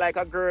 them might like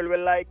a girl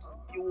will like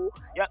you.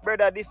 Yeah,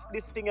 brother, this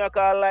thing you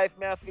call life,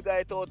 me I figure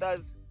it out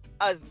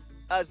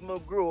as me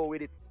grow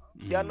with it.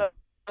 You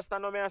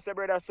understand what I say,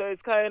 brother? So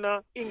it's kind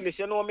of English,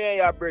 you know me,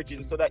 you're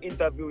bridging, so that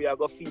interview you're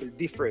going to feel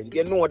different.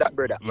 You know that,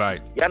 brother. Right.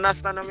 You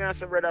understand what I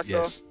say, brother?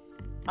 Yes. So,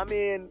 I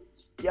mean,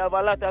 you have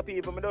a lot of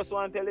people. I just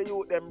want to tell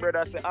you, them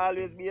brother, say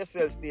always be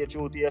yourself, stay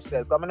true to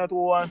yourself. I'm not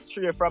one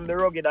straight from the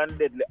Rugged and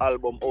Deadly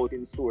album out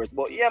in stores.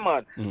 But yeah,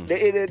 man,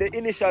 the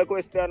initial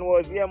question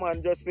was, yeah,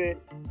 man, just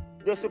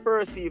to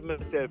perceive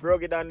myself,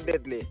 Rugged and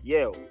Deadly.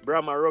 Yeah,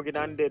 Brahma Rugged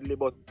and Deadly,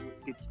 but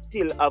it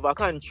still have a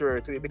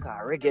contrary to it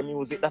because reggae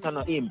music, that's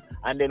not him.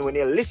 And then when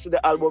you listen to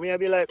the album, you'll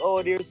be like,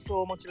 oh, there's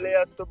so much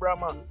layers to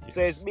Brahma.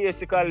 So it's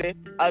basically,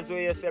 as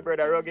when you say,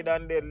 brother, Rugged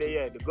and Deadly,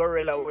 yeah, the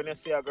gorilla, when you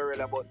say a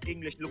gorilla, but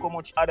English, look how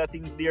much other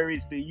things there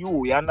is to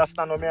you. You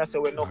understand what I say?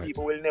 When no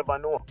people will never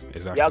know.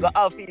 Exactly. You gotta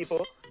have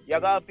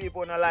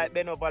people who like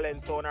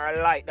Benevolent Sound or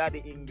like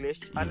Daddy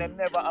English, and them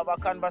never have a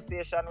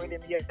conversation with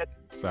him yet.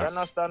 Facts. You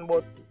understand?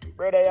 But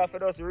brother, you have to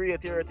just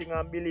rate your thing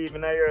and believe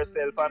in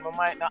yourself. And we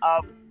might not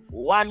have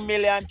 1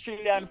 million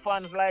trillion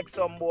fans like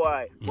some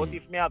boy, but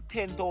if me have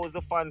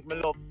 10,000 fans, me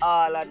love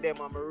all of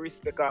them and me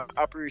respect and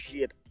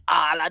appreciate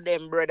all of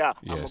them, brother.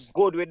 Yes. I'm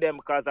good with them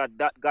because of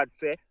that God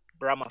say,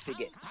 Brahma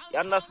forget. You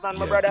understand,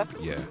 my brother?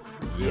 Yeah.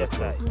 Real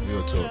talk.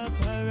 Real talk.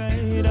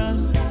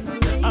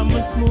 I'm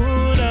a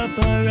smooth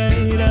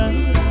operator.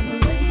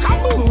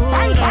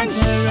 Smooth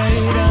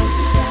operator.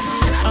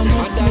 I'm a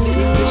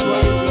smooth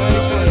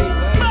operator.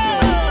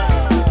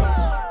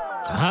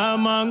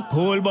 I'm on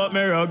cool, but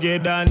me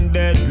rugged and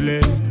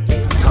deadly.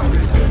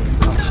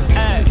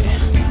 Hey,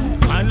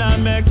 and I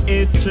make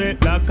it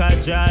straight like a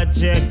Judge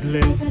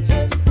Jedley.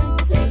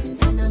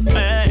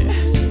 Hey,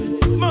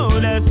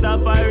 smoothest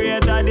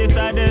operator, this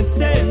are the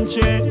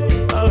century.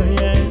 Oh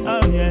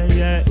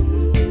yeah.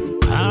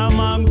 I'm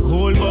on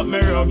cool, but me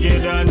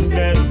rugged and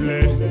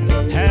deadly.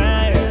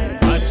 Hey,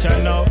 watch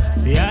out now.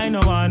 See, I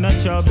no want no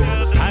trouble,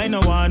 I no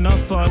want no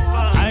fuss,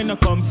 I no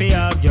come fi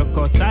argue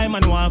cause I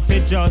man want fi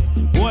just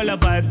all the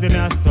vibes in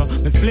us so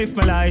me spliff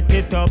me light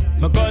it up,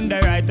 me gun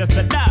the right as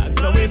a dog,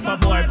 so if a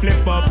boy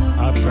flip up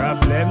our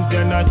problems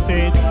you no see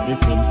it, the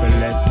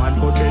simplest man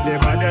could be the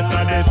baddest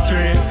on the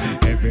street.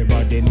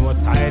 Everybody know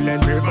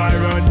Silent River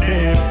run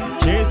deep,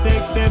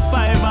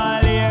 365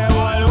 all year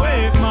all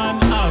week, man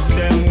have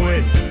them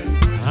with.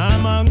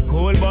 I'm on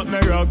cool but me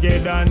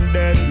rugged and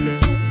deadly.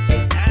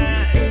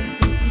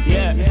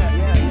 Yeah,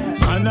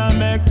 and I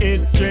make it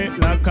straight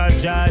like a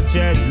Judge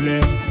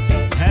Jedley.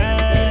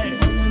 Hey,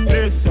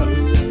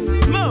 listen,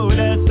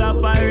 smoothest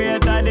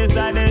operator, this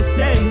are the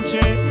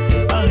century.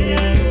 Oh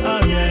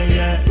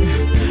yeah.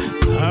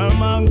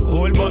 I'm on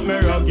cool, but me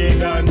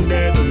rugged and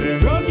deadly.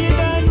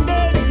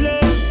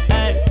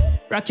 Hey,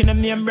 rocking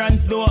them name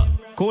brands door,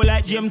 cool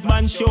like James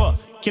Bond show.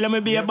 Killer me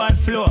be a bad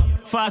flow,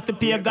 fast to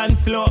pay a gun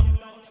slow.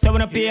 So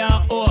when I pay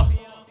an O,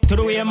 to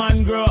the way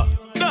man grow.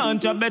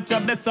 Don't you bet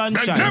up the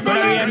sunshine, for the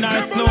rain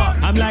or snow.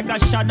 I'm like a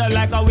shadow,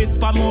 like a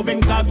whisper moving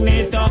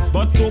incognito.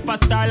 But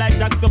superstar like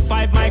Jackson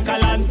 5,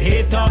 Michael and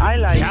Tato. I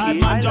like Yard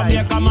it, man,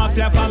 Jamaica,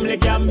 Mafia, family,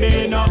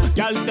 Gambino.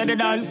 Y'all say the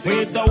dance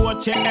sweet, so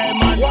watch your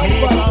aim and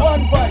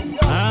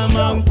Tato. I'm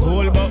on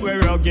cool, but we're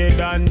rugged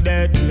and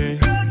deadly.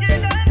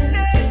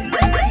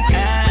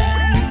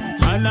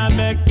 And I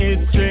make it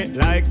straight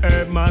like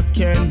Herb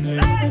McKinley.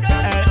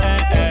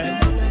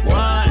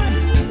 One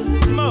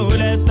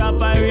smoothest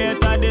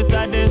operator, this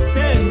are the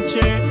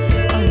century.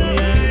 Oh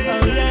yeah.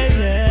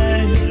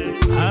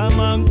 I'm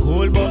on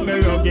cool, but me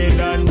rugged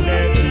and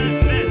deadly.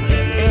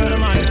 Hear the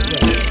man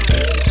say,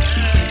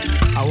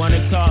 I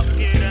wanna talk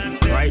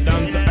right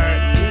down to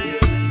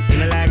earth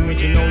in a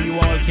language you know you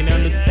all can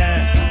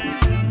understand.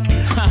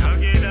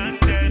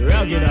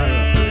 Rugged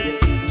and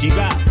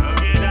Giga.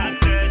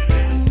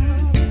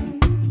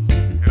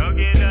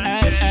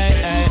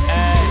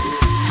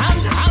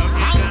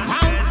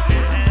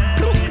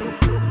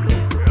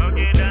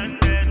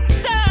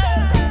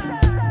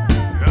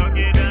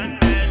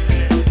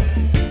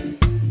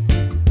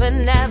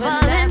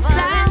 benevolent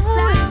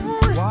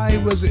sound. Why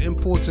was it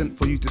important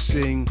for you to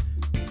sing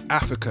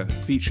Africa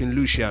featuring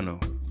Luciano?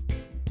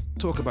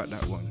 Talk about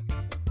that one.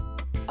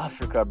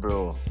 Africa,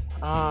 bro.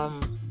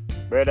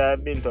 Brother,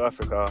 I've been to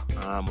Africa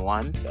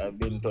once. I've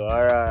been to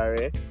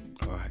Harare,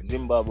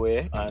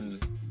 Zimbabwe,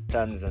 and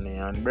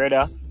Tanzania. And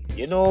brother,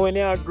 you know when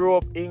you grow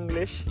up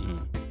English,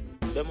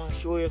 they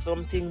must show you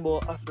something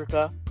about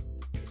Africa.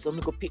 Some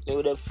little picnic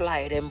with them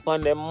fly them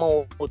on them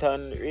mouth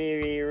and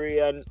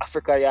and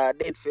Africa, you're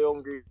dead for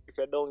hungry if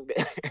you don't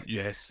there.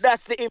 Yes.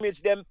 That's the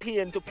image them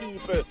paint to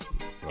people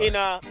in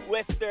a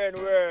Western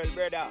world,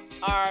 brother.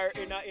 Or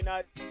in a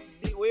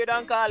we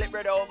don't call it,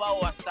 brother, over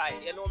our side.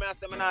 You know me, I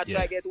say I'm not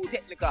try to get too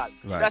technical. Right.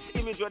 That's the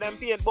image of them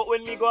paint. But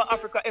when we go to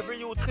Africa, every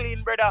youth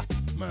clean, brother.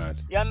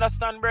 Mad. You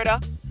understand, brother?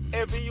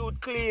 Every youth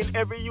clean,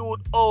 every youth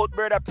out,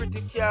 brother.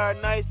 Pretty car,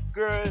 nice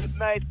girls,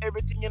 nice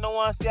everything. You know,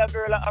 want to see a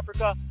girl at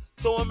Africa.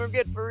 So when we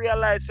get to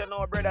realize, you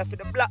know, brother, for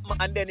the black man,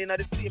 and then in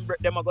the same breath,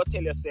 them are going to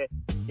tell you, say,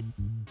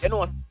 you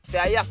know,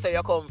 say, yes, where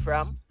you come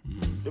from.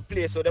 The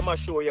place where they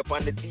must show you up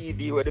on the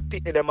TV, where the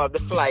picture them have the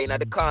fly in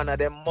the corner,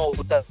 them mouth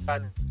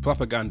and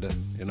propaganda,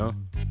 you know?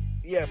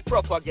 Yeah,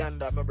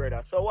 propaganda, my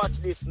brother. So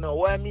watch this now.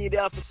 Why me they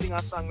have to sing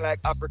a song like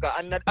Africa?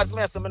 And as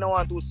me I don't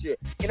want to say.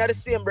 In the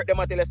same breath, they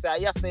might tell you, say,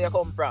 yes, where you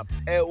come from.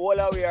 All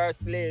of we are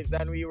slaves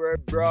and we were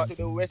brought to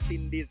the West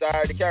Indies or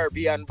the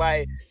Caribbean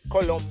by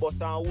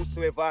Columbus and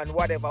whosoever and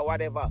whatever.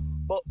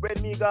 But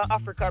when me go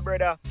Africa,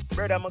 brother,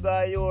 me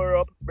go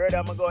Europe,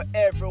 brother, me go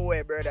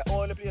everywhere, brother.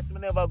 Only place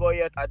me never go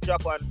yet at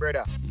Japan,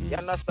 brother. You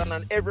understand?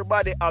 And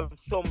everybody have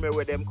somewhere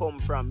where them come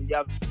from. You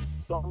have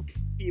some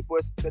people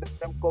that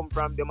them come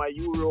from, them are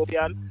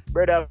European.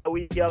 Brother,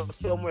 we have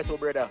somewhere to,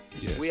 brother.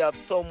 Yes. We have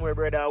somewhere,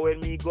 brother.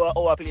 When we go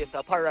our place,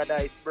 a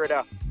paradise,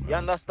 brother. You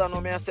understand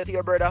what me I say to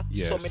you, brother?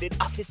 Yes. So me did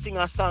have to sing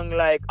a song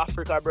like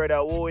Africa, brother.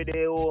 Oh,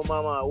 they, oh,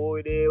 mama.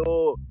 Oh, they,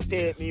 oh.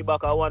 Take me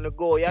back, I want to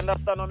go. You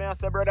understand what me I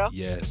say, brother?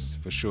 Yes,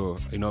 for sure.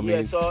 You know what I Yeah,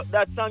 mean? so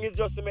that song is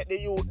just to make the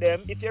youth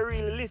them, if you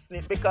really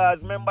listening,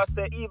 because remember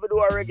say, even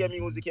though our reggae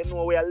music, you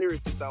know we are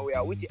lyricists and we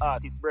are witty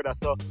artists, brother.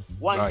 So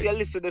once you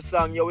listen to the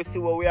song, you will see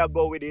where we are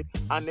going with it,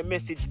 and the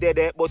message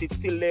there, but it's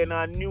still in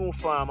a new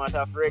format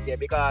of reggae,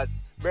 because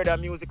brother,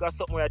 music is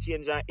something we are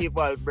change and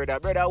evolve, brother.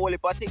 Brother, all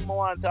if I think I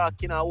want to talk,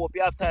 you know, I hope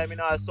you have time, you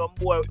know, some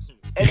boy.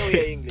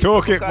 Anyway, English.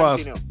 Talk it,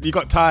 boss. You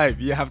got time.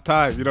 You have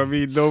time. You know what I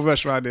mean? No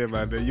rush right there,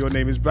 man. Your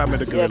name is Bram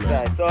the Gorilla. Yes,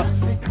 right. So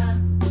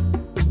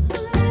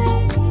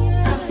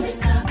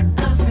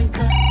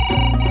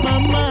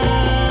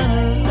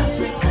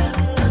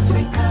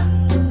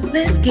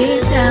Let's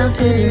get down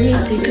to the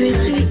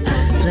nitty-gritty,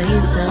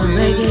 playing some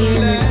reggae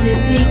in the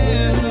city.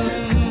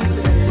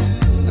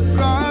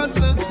 Across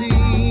the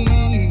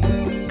sea,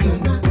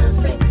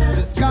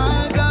 the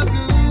skies are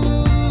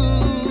blue,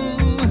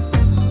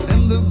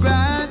 and the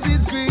grass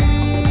is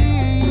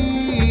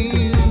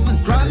green.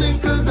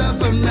 Chronicles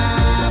of an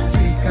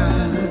Africa,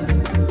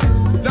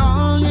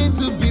 longing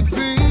to be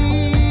free.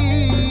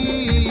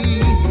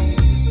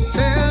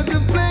 There's a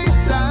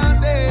place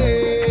out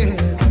there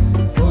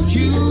for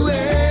you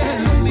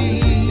and me.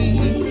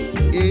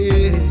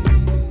 Yeah.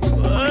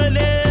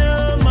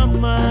 Oleo,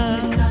 mama.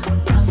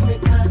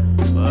 Africa.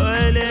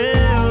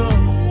 Oleo.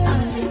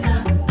 Africa.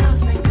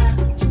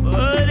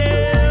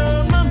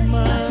 Oleo,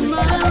 mama.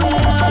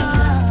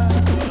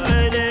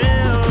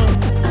 Oleo.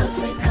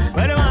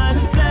 Well,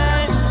 one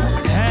side.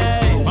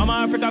 Hey, mama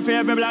Africa for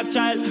every black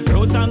child.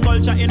 Roots and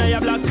culture in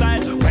your black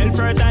side. Well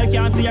fertile,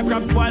 can't see your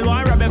crop spoil.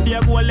 One rub if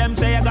you goal, them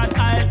say you got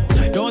aisle.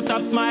 Don't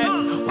stop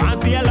smile.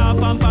 Want see a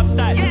laugh and pop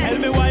style. Tell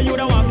me why you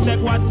don't want to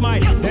take what smile.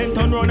 Then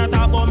turn round and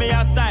talk about me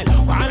a style.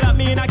 Want lock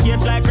me in a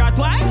cage like rat.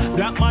 Why?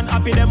 Black man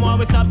happy, them want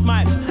we stop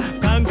smile.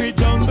 Concrete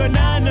jungle,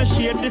 nah, no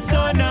shade, the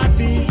sun not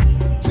beat.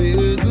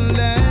 There's a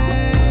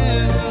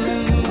land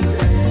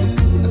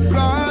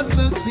across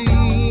the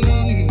sea.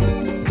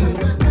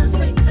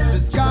 The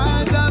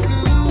skies are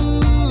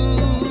blue,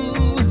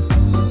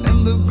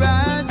 and the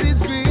grass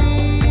is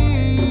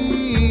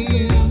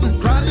green.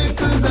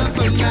 Chronicles of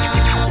an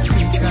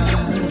Africa,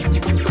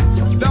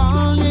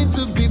 longing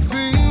to be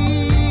free.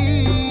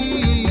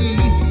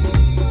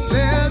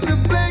 There's a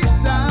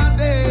place out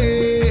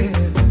there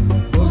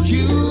for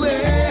you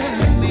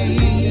and me.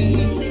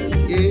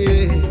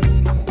 Yeah.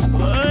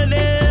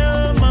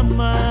 Oleo,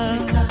 mama.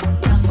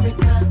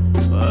 Africa.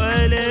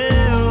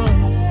 Oleo.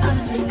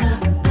 Africa.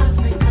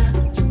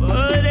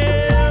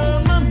 Oleo,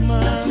 mama.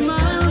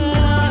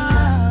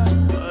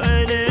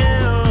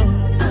 Oleo.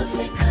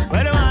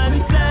 Well, one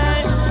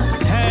side.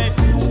 Hey,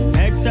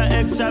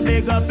 extra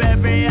big up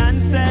every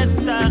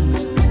ancestor.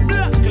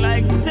 Black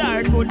like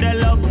dark, would they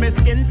love me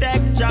skin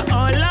texture?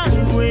 All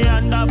long way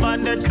under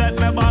bondage, take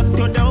me back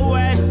to the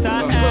west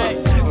side.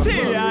 Hey,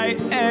 CIA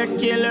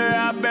killer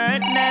a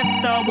bird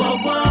nest.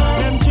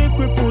 Them chick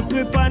we put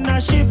whip on a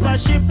ship.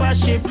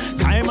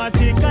 Time a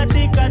tick, God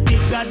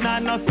nah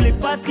no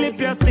slip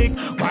you sick.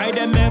 Why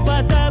them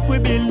ever talk, we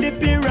build the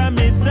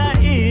pyramids of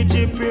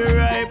Egypt. We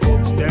write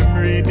books, them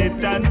read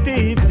it and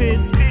teeth it.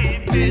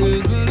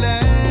 There's a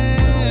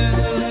land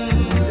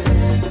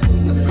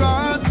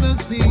across the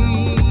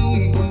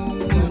sea.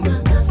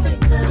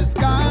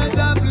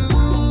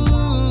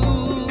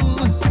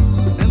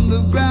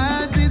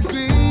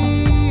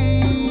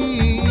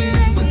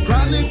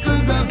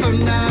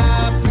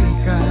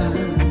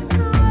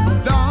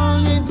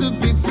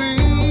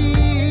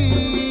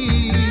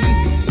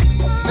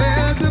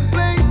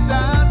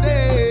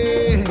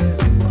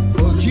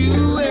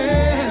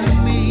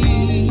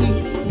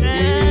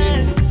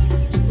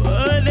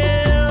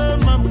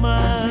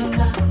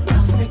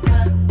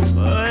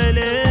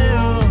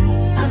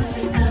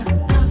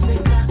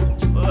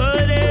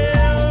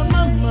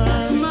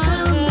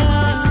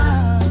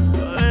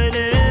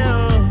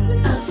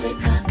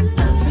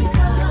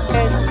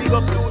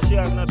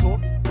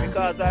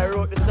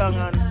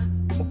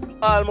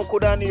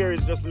 all I could hear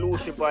is just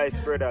Lucy voice,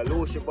 brother.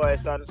 Lucy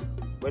voice. And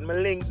when me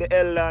link the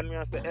Ella and me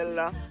I say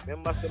Ella,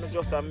 remember say me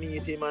just a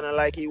meet him and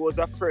like he was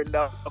a friend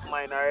of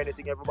mine or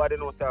anything. Everybody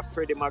knows say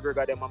Freddie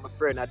McGregor them are my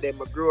friend and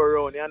them I grew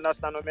around. You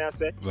understand what me I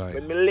say? Right.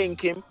 When me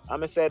link him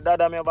and me say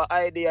Dada me have an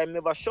idea, he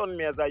never shown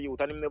me as a youth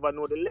and he never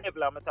know the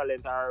level of my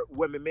talent or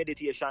when me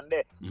meditation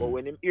there. But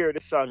when him hear the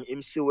song,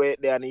 him see where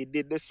it there and he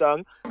did the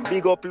song.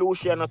 Big up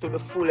Luciano to the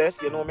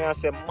fullest, you know me I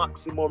say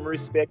maximum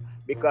respect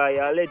because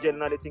you're a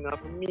legend and the thing. And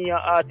for me an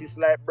artist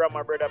like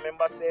Brahma brother,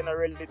 remember saying a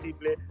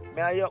relatively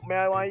me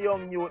I want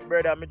young youth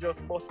brother, me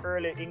just bust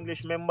early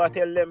English. Remember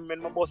tell them when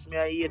my bust me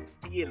at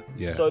 18.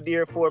 Yeah. So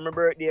therefore my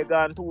birthday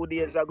gone 2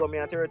 days ago, me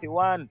at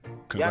 31.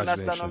 You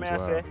understand what me I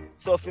say?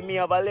 So for me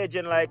have a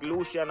legend like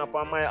Lucian up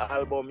on my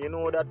album, you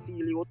know that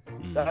feel you,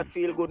 that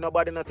feel good,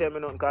 nobody not tell me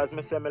nothing cause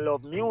me say me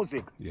love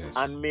music. Yes.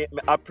 And me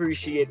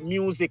appreciate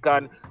music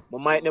and I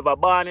might never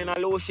born in a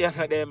Lucian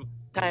of them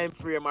time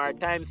frame or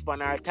time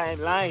span or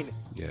timeline.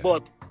 Yeah.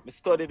 But I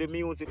study the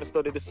music, I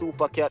study the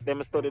Super Cat, them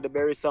I study the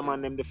Barry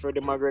Salmon, them the Freddie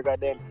McGregor,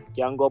 them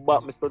can go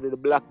back, I study the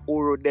Black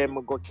Uru, them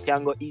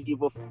can go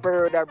even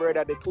further,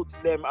 brother, the Toots,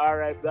 them,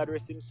 alright, God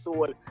rest him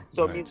soul.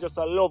 So Right. me just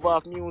a lover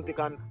of music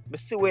and I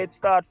see where it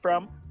start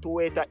from to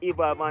where it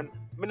evolve and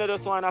I don't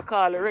just want to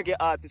call a reggae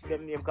artist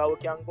them name because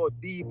we can go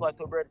deeper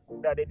to brother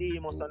the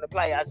Demos and the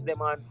Pliers them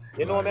and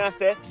you know what I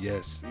say?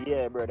 Yes.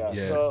 Yeah, brother.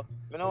 Yes. So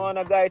I don't want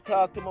a guy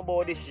talk to me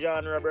about this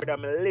genre, brother.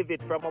 I live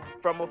it from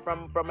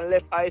I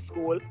left high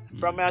school.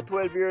 From me at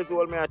 12 years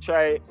old,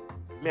 I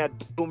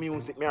do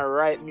music, I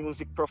write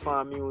music,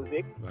 perform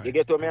music. Right. You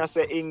get what I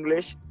say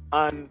English,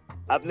 and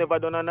I've never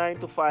done a 9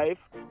 to 5.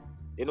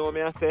 You know what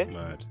I say?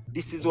 Mad.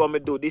 This is what I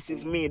do. This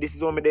is me. This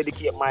is what I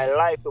dedicate my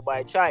life to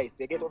by choice.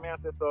 You get what I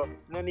say? So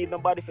no need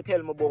nobody to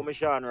tell me about my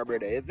genre,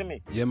 brother. You see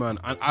me? Yeah, man.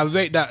 And I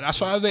rate that. That's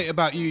what I rate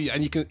about you,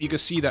 and you can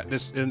see that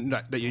this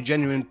that you're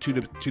genuine to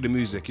the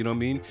music. You know what I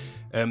mean?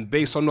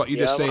 Based on what you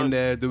just saying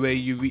there, the way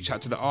you reach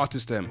out to the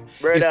artist, them.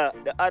 Brother,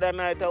 the other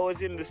night I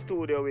was in the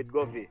studio with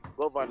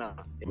Governor.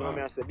 You know what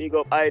I say? Big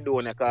up I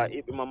don't because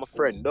he's my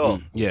friend,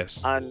 though.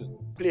 Yes. And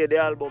play the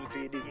album for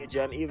the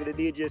DJ, and even the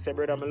DJ say,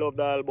 brother, I love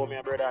the album,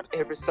 yeah, brother, and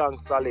every song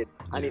solid,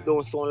 and it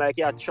don't sound like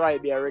you try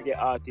to be a reggae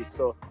artist.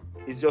 So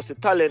it's just a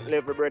talent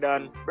level, brother.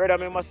 And brother,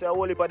 I must say, a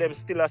whole heap of them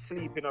still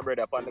asleep, you know,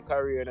 brother, upon the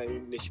career in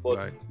English.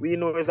 But we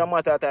know it's a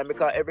matter of time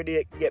because every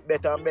day it get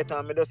better and better.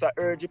 And I just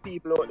urge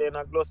people out there in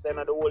Gloucester and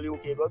the whole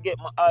UK, go get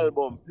my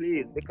album,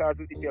 please. Because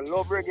if you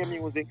love reggae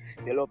music,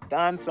 you love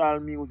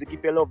dancehall music,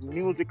 if you love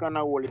music on the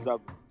whole, it's a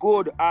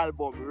good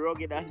album,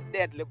 rugged and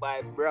deadly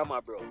by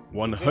Brahma, bro.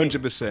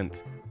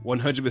 100%. 100%.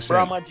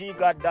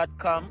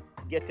 BrahmaGod.com,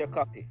 get your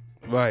copy.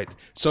 Right.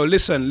 So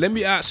listen, let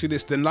me ask you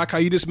this then. Like how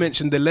you just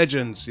mentioned the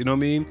legends, you know what I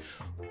mean?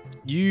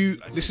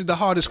 This is the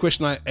hardest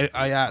question I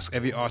ask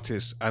every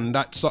artist, and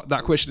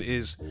that question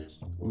is,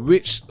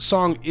 which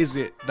song is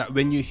it that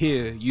when you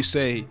hear, you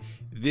say,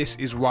 this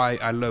is why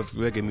I love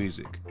reggae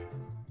music?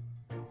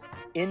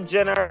 In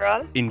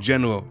general? In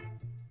general.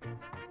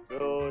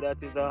 Bro,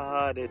 that's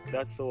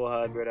so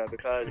hard, brother,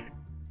 because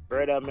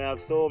brother, I have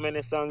so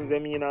many songs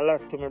that mean a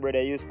lot to me, brother.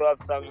 I used to have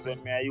songs when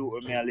I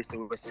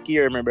listen with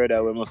scare me,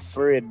 brother, when I'm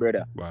afraid,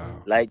 brother.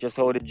 Wow. Like just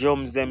how the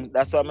drums them,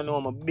 that's why I know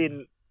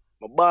I'm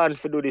born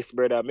to do this,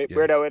 brother.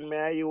 Brother, when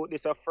I use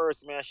this at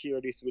first, I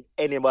share this with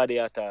anybody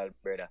at all,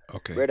 brother.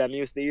 Okay. Brother, I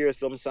used to hear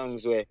some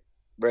songs where,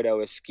 brother,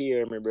 will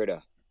scare me,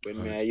 brother.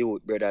 When I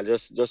youth, brother,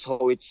 just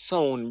how it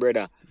sound,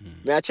 brother.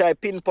 I try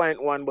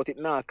pinpoint one, but it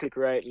not click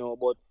right now.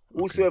 But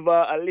whosoever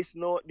I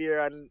listen out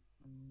there and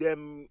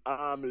them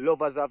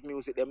lovers of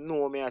music, them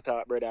know me at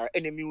all, brother. Or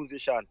any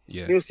musician.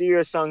 Yeah. You see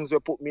your songs will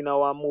put me in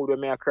a mood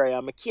when I cry,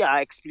 and I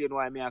can't explain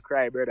why I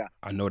cry, brother.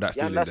 I know that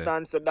you feeling.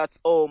 Understand? There. So that's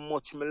how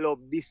much me love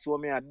this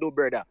one I do,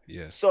 brother.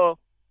 Yeah. So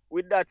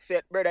with that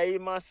said, brother,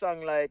 even a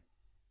song like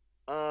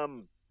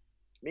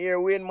me hear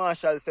Wayne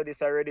Marshall said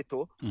this already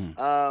too.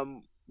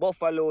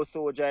 Buffalo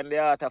Soldier and the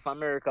Heart of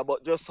America,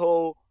 but just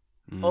how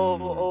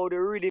the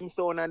rhythm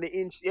sound and the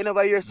inch. You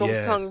never hear some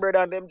song, brother,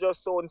 and them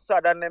just sound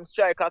sad and them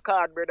strike a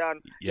chord, brother,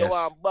 and you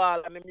want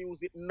ball and the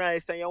music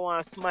nice and you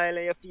want smile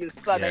and you feel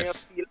sad and you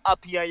feel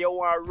happy and you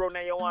want run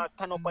and you want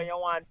stand up and you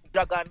want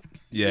jog and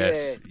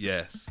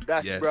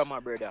that's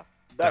Brahma, brother.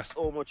 That's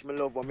how much me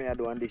love what me I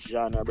do on this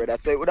genre, brother.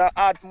 So it would have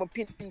hard for me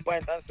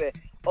pinpoint and say,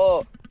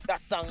 oh,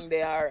 that song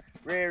they are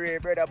rare,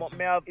 brother. But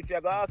me have, if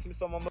you go ask me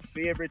some of my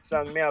favorite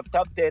song, me have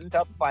top 10,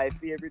 top 5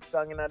 favorite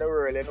song in the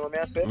world. You know what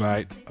I say?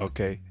 Right.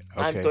 Okay.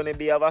 Anthony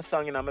B have a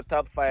song in my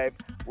top 5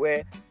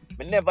 where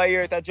me never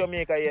hear it at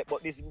Jamaica yet,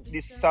 but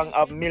this song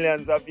have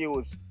millions of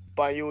views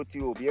on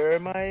YouTube. You're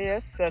my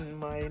yes and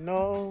my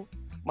no,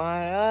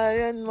 my high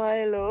and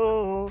my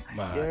low.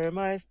 Mad. You're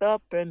my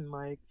stop and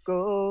my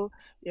go.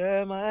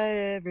 You're my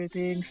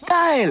everything.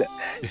 Style.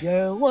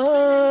 You're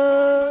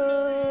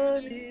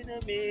one in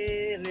a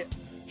million.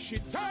 She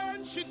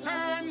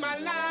turned my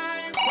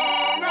life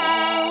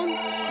around.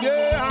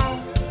 Yeah.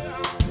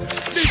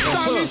 This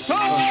song is for,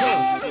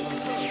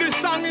 this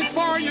song is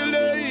for you,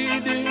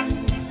 lady.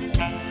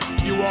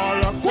 You are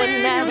a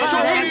queen, you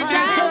surely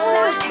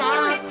deserve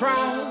my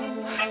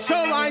crown. So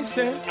I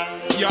say,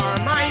 you're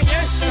my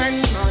yes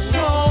and my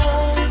no,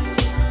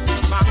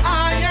 my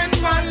high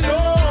and my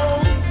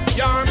low.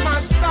 You're my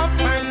stop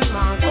and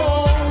my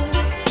go.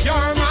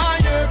 You're my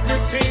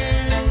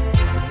everything.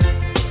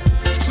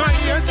 My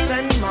yes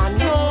and my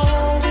no,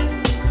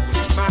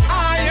 my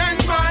high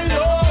and my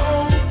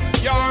low.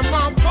 You're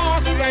my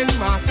fast and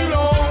my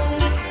slow.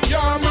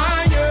 You're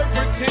my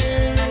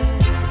everything.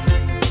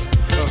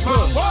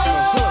 My one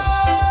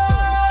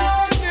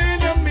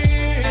in a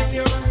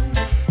million.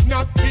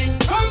 Nothing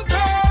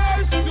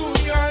compares to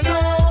your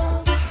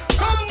love.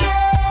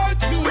 Compared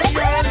to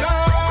your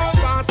love,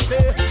 I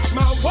say.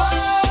 My one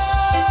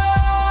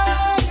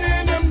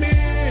in a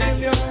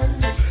million.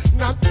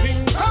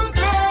 Nothing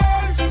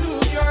compares to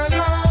your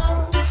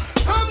love.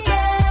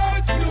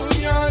 Compared to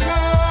your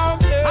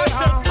love. Yeah. I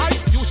said I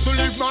used to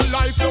live my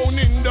life down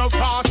in the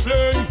fast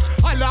lane.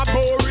 All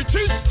about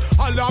riches,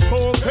 all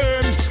about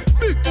fame.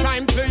 Big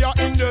time player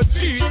in the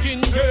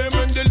cheating game.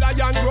 And the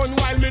lion run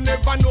wild, me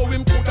never know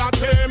him could have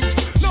tame.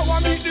 Now I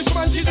meet this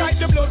man, she's like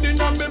the blood in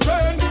my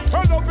vein.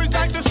 Her love is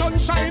like the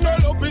sunshine, her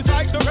love is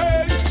like the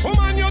rain.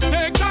 Woman, you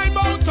take time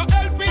out to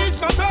help ease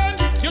my pain.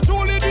 You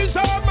truly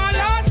deserve my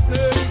last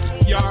name.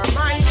 You're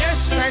my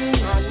yes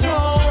and my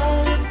no,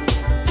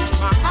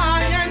 my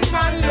high and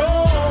my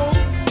low.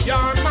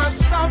 You're my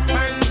stop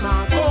and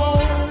my go.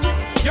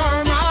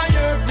 You're my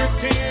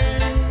everything.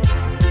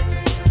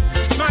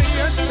 My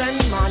yes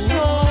and my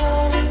no,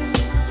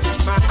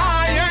 my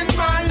high and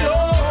my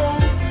low.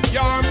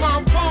 You're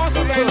my fast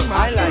and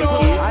my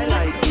slow.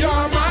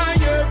 You're my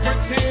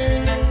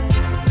everything.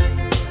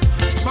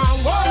 My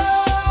one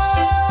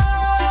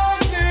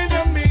in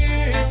a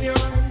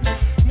million.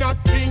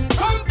 Nothing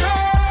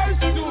compares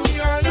to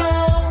your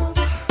love.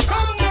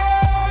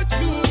 Compared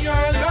to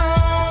your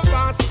love,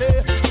 I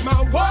say. My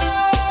one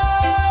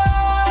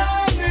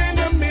in a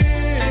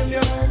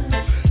million.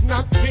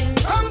 Nothing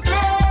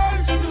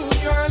compares to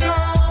your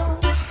love.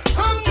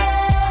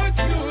 Compared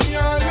to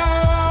your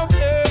love,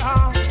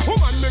 yeah.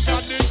 Woman, me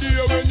got the day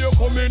when you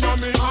come in on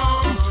me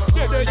arm.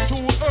 They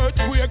true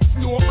earthquake,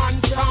 snow and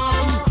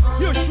storm.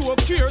 You show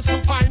cares to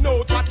find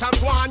out what I'm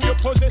going. You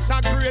possess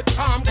a great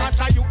charm, cause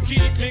you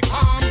keep me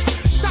calm.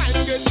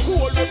 Time get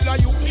cold,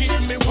 but you keep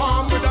me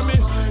warm. Whether me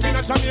in a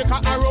Jamaica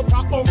or up a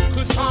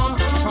Uncle Sam.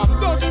 From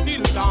dusk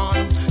till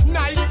dawn,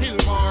 night till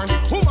morn.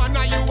 Woman,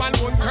 are you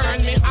alone turn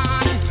me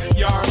on.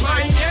 You're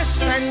my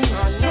yes and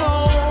my no,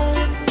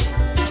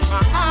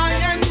 my high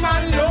and my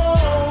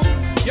low.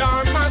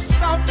 You're my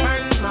stop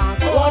and my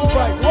go. One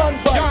voice.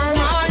 You're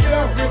my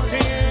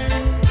everything.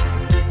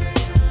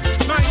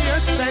 My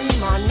yes and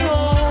my no,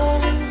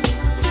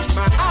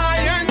 my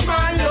high and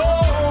my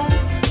low.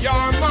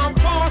 You're my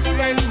fast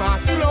and my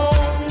slow.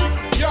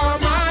 You're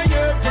my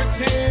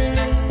everything.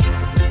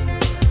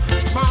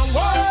 My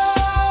one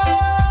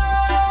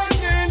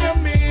in a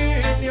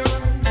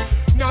million.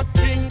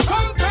 Nothing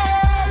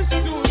compares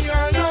to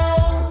your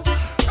love.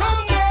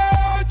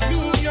 Compared to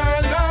your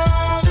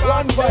love, I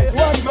say.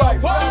 My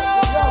one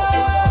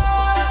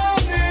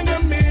in a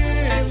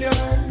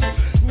million.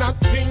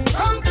 Nothing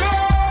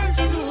compares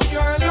to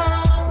your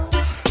love.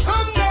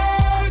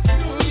 Compared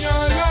to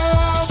your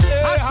love,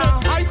 yeah. I said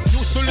I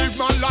used to live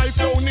my life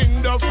down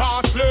in the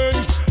fast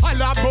lane. All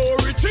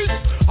about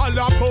riches, all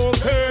about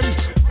fame.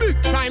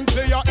 Big time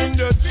player in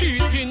the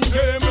cheating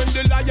game. And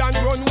the lion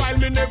run wild,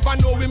 me never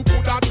know him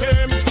could have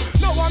tame.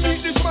 Now I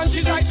meet this man,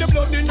 she's like the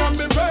blood in my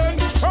vein.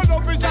 Her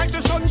love is like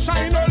the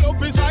sunshine, her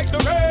love is like the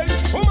rain.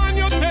 Woman,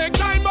 you take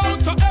time out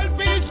to help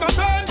ease my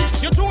pain.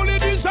 You truly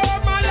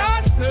deserve my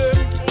last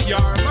name.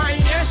 You're my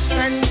yes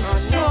and my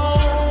no,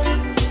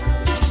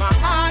 my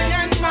high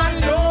and my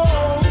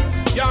low.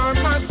 You're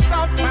my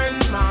stop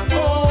and my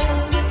go.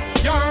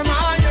 You're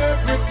my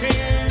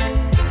everything.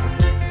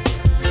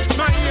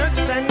 My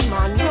yes and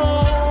my no,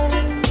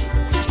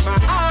 my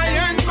high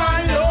and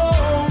my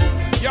low.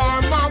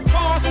 You're my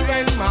fast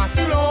and my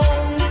slow.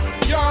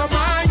 You're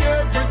my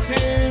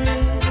everything.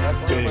 That's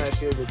one of my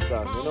favorite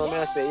songs. You know me,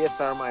 I say Yes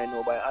or My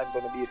No by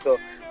Anthony B. So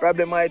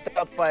probably my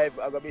top 5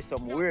 are gonna be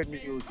some weird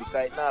music.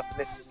 It not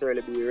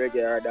necessarily be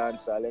reggae or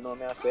dancehall. You know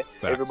me, I say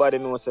everybody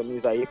knows some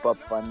is a hip hop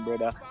fan,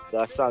 brother.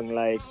 So a song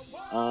like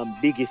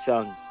Biggie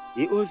song.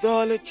 It was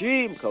all a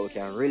dream. Cause we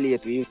can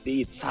relate. We used to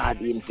eat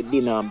sardines for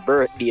dinner and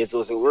birthdays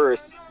was the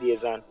worst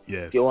days. And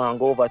if you want to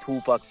go over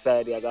Tupac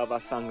side, you have a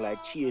song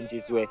like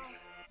Changes where,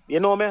 you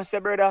know me, I say,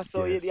 brother.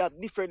 So you have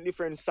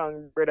different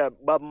songs, brother.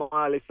 Bob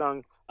Marley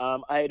song,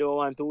 I Don't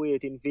Want to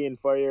Wait in Vain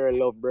for Your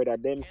Love, brother.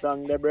 Them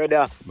song there,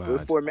 brother. Mad.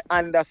 Before me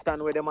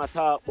understand where them a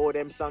talk about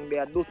them song,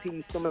 they do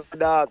things to me,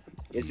 dog.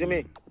 You see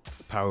me?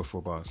 Powerful,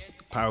 boss.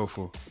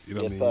 Powerful. You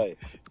know what Yes, I mean?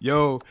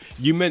 Yo,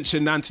 you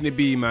mentioned Anthony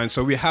B, man,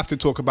 so we have to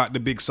talk about the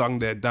big song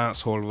there,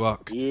 Dancehall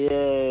Rock.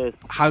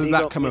 Yes. How did Big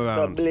that up come Mr.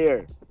 around?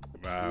 Blair.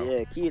 Wow.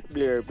 Yeah, Keith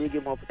Blair, big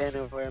him up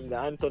anywhere. The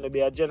Anthony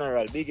be a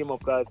general, big him up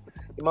because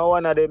he's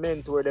one of the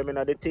mentor them in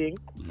the thing.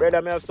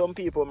 Brother, me have some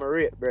people me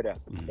rate, brother.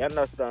 You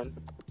understand?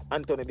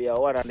 Anthony be a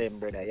one of them,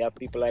 brother. You have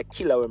people like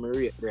Killer when me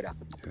rate, brother.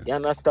 You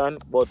understand?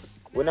 But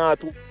we're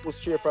not too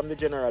straight from the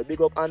general.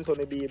 Big up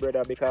Anthony B,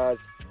 brother,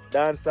 because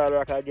dancehall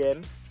rock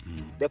again.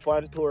 They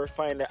on tour,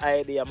 find the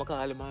idea. I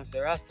call him and say,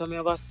 Rasta, me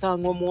have a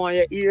song one more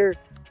you hear.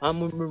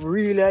 And I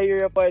really hear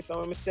your voice. And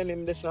when I send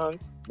him the song,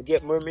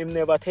 him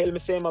never tell me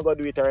say I'm going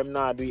to do it or I'm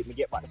not do it. I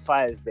get back the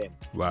files them.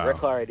 Wow.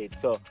 Record it.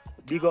 So,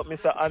 big up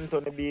Mr.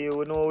 Anthony B.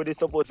 We know they're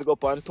supposed to go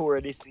on tour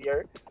this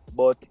year.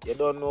 But you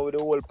don't know with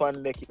the whole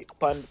pandemic,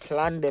 and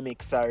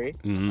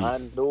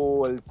the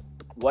whole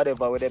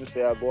whatever with them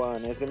say I go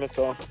on, you see me?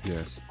 So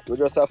yes, we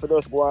just have to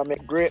just go and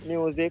make great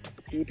music,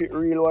 keep it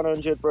real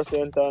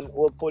 100%, and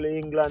hopefully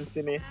England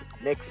see me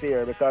next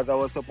year, because I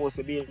was supposed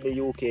to be in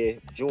the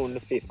UK June the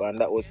 5th and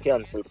that was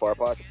cancelled for a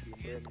party.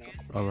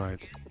 All right.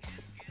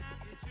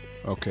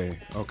 Okay.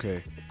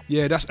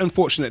 Yeah, that's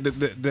unfortunate.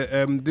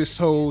 This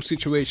whole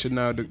situation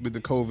now with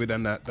the COVID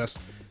and that's,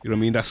 you know what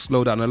I mean, that's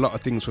slowed down a lot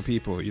of things for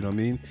people, you know what I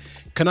mean?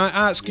 Can I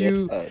ask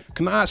you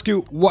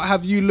what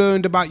have you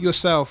learned about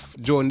yourself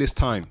during this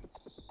time?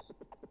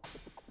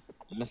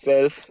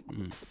 Myself,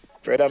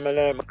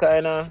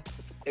 brother,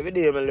 every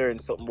day I learn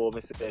something about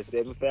myself. So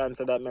if I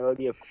answer that, I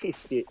give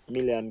 50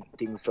 million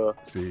things. So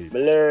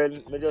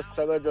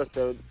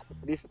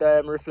this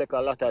time reflect a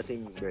lot of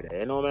things, brother.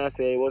 You know what I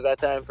say? It was a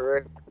time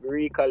for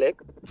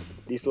recollect.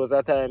 This was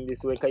a time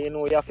this way, because you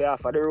know you have to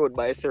half of the road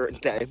by a certain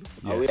time.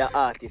 Yes. And we are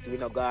artists, we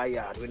don't go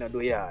yard, we don't do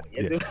yard.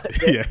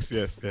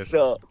 Yes.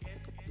 So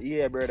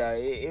yeah, brother,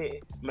 I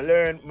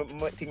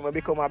think I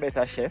become a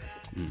better chef.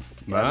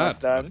 You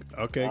understand?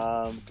 Okay.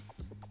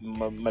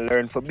 I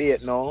learn for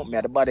bake now. I'm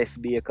the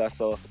baddest baker,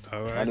 so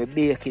and we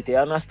bake it. You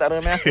understand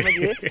what I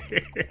mean?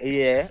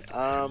 Yeah.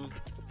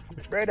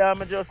 Brother,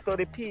 I'm just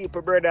study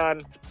people, brother,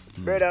 and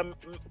brother,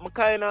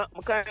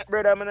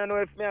 brother, I don't know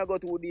if I go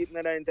too deep in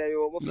the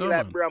interview. I feel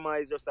like Brahma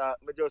is just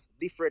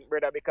different,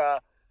 brother,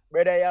 because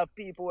brother, you have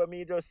people where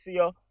me just see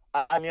you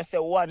and you say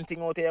one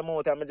thing out of your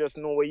mouth and I just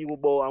know where you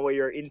bow and where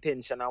your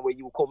intention and where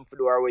you come for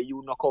do or where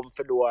you not come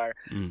for do.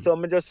 So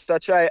I just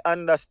try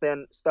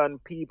understand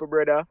people,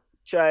 brother.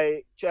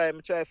 Try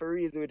for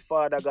reason with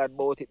Father God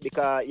about it,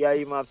 because you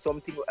even have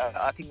something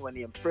I think when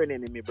you're friend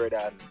in me, brother,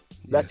 and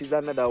that is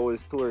another whole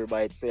story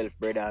by itself,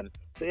 brother. And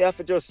so you have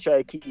to just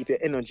try keep your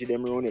energy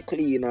them around it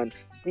clean and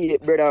stay,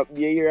 brother.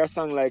 You hear a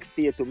song like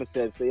Stay to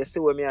Myself, so you see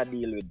what me I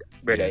deal with,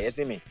 brother. You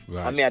see me?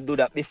 Right. And me I do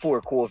that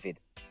before COVID.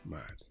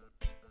 Right.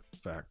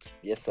 Fact.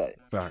 Yes, sir.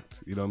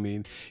 Fact. You know what I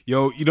mean?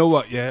 Yo, you know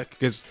what? Yeah,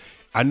 because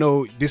I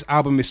know this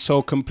album is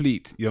so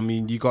complete. You know what I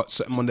mean? You got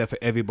something on there for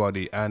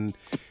everybody. And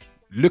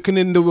looking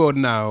in the world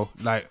now,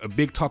 like a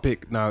big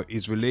topic now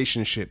is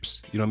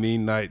relationships. You know what I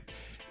mean? Like,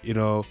 you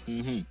know,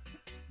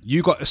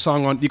 you got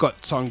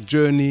song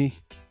Journey,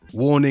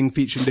 Warning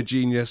featuring The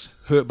Genius,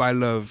 Hurt by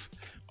Love,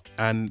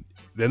 and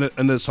then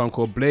another song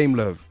called Blame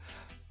Love.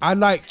 I'd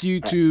like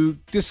you to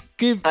just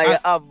give... I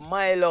have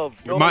My Love.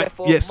 My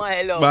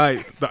Love.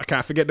 I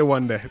can't forget the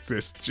one there.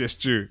 It's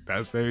just true.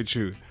 That's very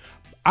true.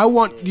 I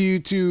want you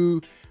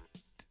to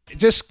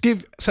just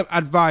give some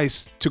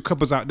advice to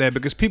couples out there,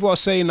 because people are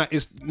saying that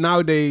it's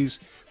nowadays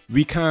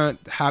you can't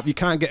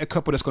get a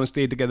couple that's going to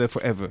stay together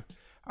forever.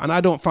 And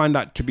I don't find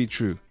that to be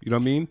true. You know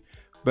what I mean?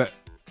 But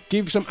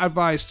give some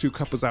advice to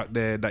couples out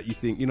there that you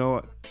think, you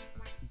know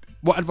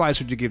what advice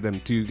would you give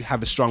them to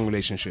have a strong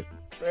relationship?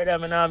 Brother,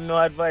 I have no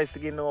advice to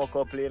give no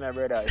couple, you know,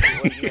 brother. If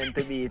it was meant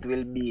to be, it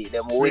will be.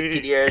 Them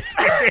wicked years.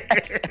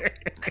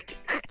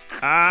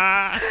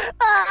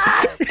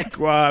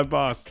 Go on,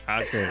 boss.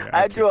 Okay.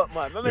 I joke,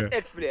 man. Let me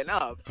explain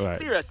now. Right.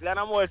 Seriously, and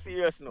I'm more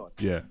serious note.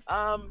 Yeah.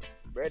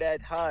 Brother,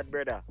 it's hard,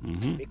 brother.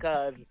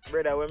 Because,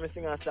 brother, when we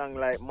sing a song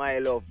like My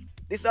Love,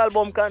 this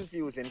album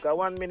confusing, because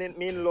 1 minute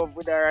me in love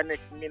with her, and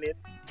next minute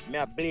me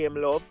I blame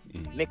love.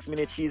 Next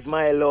minute she's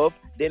my love.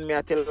 Then me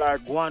I tell her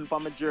go on for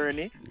my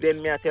journey.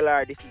 Then me I tell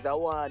her this is a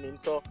warning.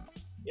 So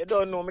you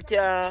don't know, me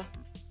can't.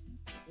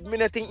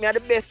 I think me are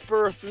the best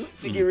person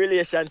to give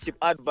relationship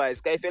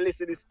advice. Because if you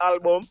listen to this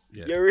album,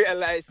 you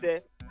realize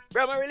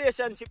bro, my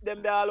relationship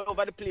them they all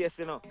over the place,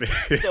 you know.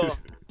 So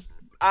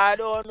I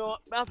don't know.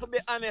 I have to be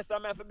honest, I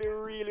have to be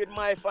real with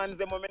my fans.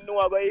 Them when I know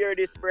I'm going to hear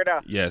this,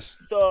 brother. Yes.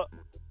 So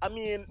I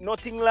mean,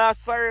 nothing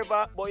lasts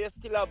forever, but you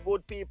still have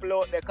good people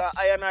out there, because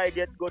I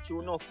go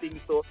through enough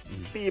things. So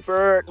people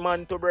hurt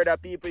man to brother,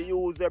 people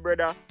use your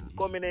brother,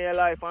 come in your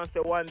life and say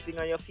one thing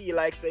and you feel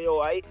like say, yo,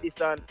 I hate this,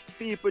 and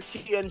people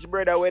change,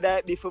 brother, whether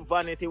it be for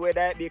vanity,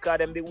 whether it be because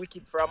them the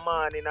wicked from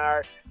man in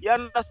our, you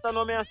understand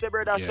what I say,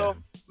 brother? Yeah. So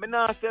me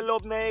not say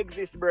love no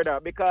exist,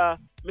 brother, because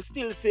me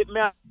still see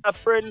me have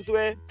friends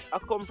where I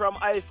come from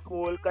high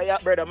school,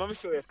 because brother, let me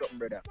show you something,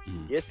 brother.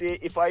 You see,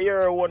 if I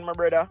hear one, my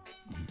brother,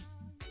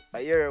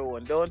 I hear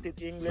one, don't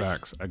it, English?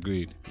 Facts,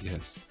 agreed,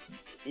 yes.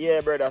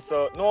 Yeah, brother,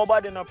 so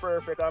nobody not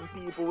perfect and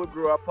people will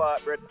grow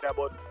apart, brother,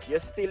 but you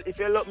still, if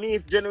you love me,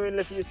 genuinely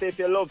if you say if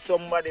you love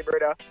somebody,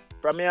 brother,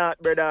 from your heart,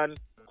 brother, and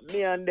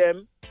me and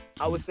them,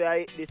 I would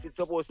say this is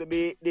supposed to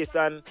be this,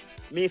 and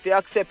me if you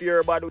accept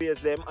your bad ways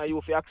them, and you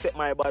if you accept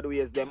my bad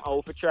ways them, I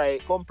will try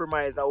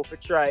compromise, I will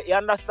try. You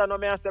understand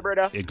what I say,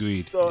 brother?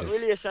 Agreed. So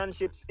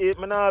relationships, I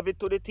not have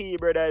it to the T,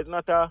 brother, it's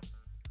not a...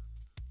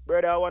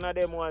 brother, one of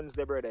them ones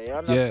there, brother. You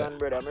understand,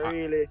 brother?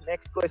 Really,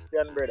 next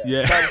question, brother.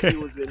 Yeah.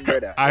 Confusing,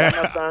 brother. You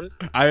understand?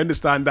 I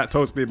understand that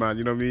totally, man.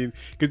 You know what I mean?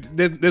 Because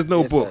there's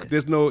no book. Sir.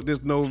 There's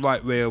no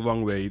right way or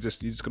wrong way. You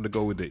just gotta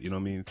go with it. You know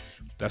what I mean?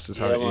 That's just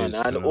how it is.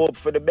 And hope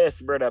for the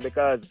best, brother,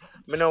 because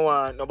me no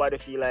want nobody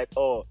feel like,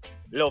 oh,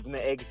 love no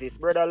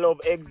exist. Brother,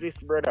 love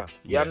exists, brother.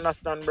 You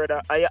understand,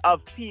 brother? I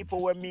have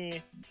people with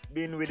me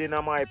been within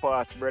my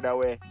past, brother,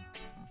 where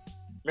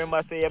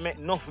remember say you make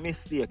enough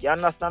mistake. You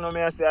understand what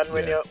I say? And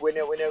when you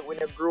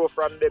grow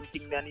from them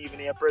things and even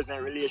in your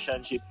present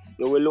relationship,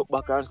 you will look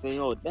back and say,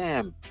 oh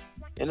damn.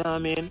 You know what I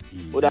mean?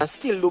 But I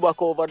still do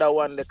back over that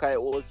one because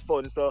it was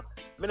fun. So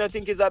I don't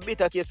think it's a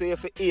bitter case where you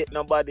have to hate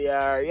nobody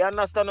or you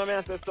understand what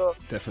I say? So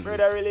definitely.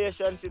 Brother,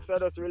 relationships are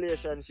just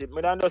relationships.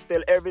 I don't just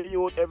tell every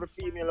youth, every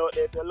female out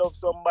there, if you love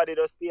somebody,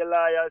 just stay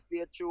loyal,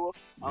 stay true.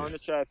 I want to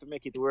try to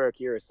make it work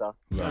here, sir.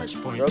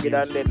 Rugged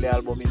and Deadly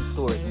album in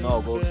stores.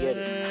 Now go get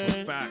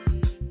it. Back.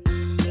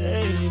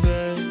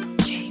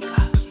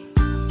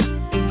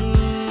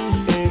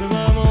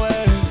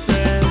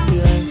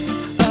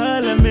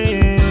 All of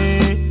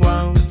me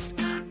wants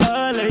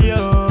all of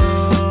you.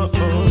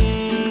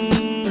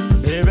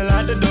 Baby,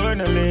 like the door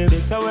no leave.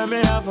 This is where me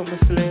have for my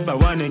slave. I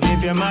wanna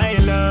give you my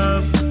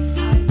love,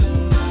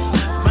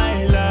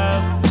 my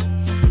love,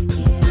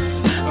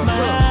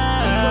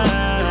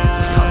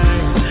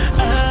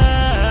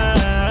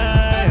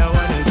 I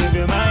wanna give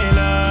you my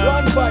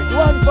love.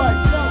 One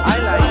voice. I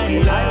like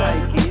it.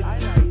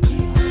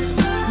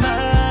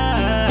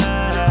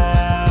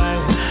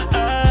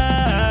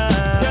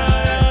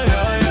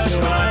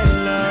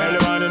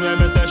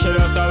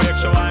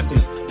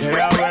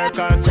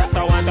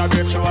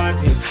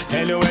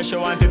 Anyway, she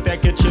want to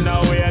take it, she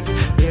know it.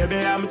 Baby,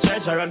 I'm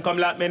treasure and come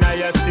lock me now,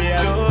 you see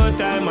it. No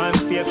time and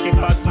space, keep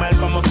a smile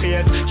from my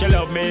face. She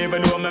love me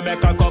even though me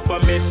make a couple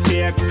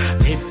mistakes.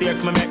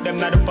 Mistakes, me make them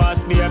not the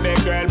past, be a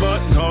big girl. But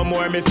no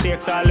more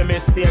mistakes, all the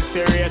mistakes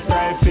serious.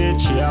 Right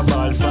feet, she a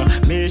ball for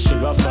me, she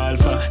go fall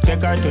for.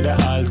 Take her to the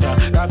altar,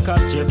 rock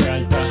up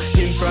Gibraltar.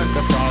 In front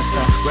the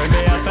pastor, when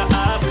they have to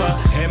offer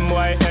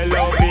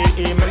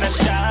M-Y-L-O-V-E, man a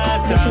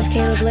shot. This is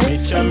Caleb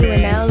Bliss, and you are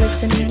now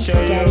listening to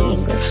Daddy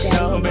English.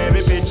 Now,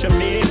 baby, picture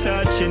me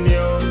touching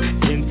you,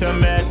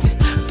 intimate,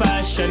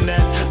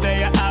 passionate.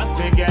 Say I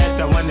forget,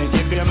 I wanna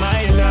give you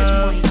my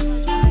love,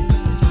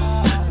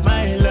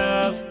 my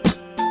love,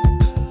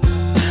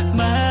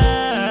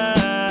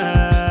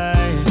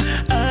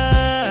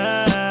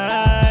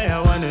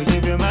 I wanna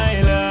give you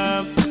my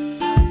love,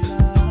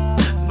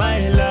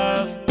 my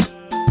love,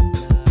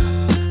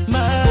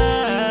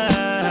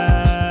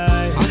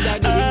 I'm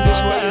Daddy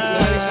English, what you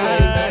say?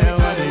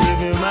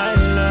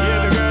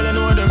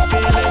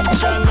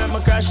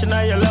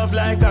 Now your love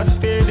like a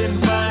speeding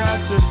van.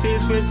 As the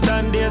seas with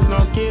Sundays,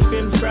 no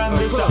keeping from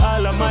me. So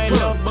all of my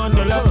love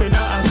bundle up in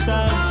a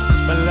song.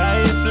 My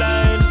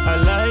lifeline, a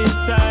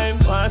lifetime.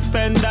 Wanna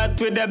spend that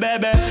with the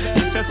baby.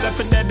 If you're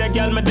stuff dead, the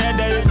girl me dead.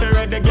 If you're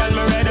ready, the girl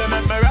me ready.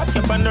 Make me rock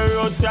up on the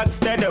roads, rock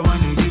steady.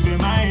 Wanna give you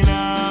my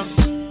love,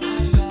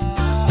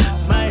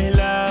 my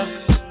love.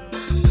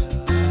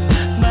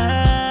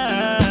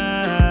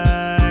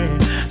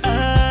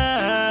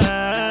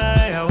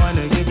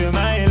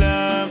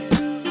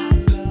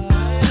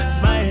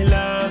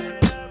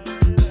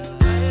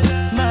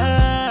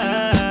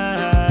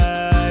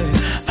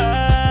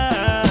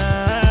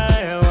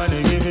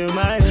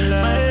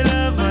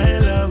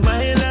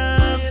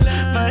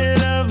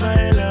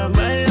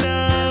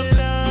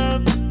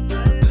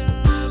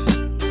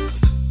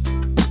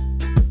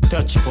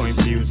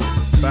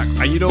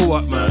 And you know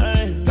what,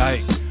 man?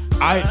 Like,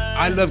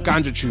 I love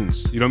ganja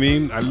tunes. You know what I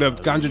mean? I love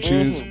ganja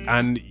tunes,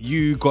 and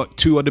you got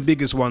two of the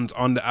biggest ones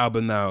on the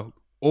album now: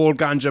 All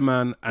Ganja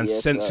Man and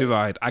Sensi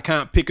Ride. I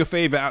can't pick a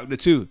favorite out of the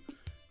two.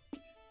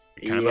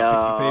 Cannot pick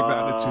a favorite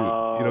out of the two. You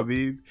know what I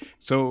mean?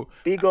 So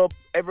big up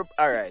every.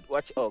 All right,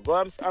 watch. Oh, go.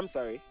 I'm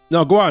sorry.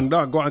 No, go on.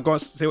 No, go on.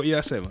 Say what you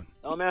say, man.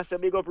 No, I say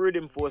big up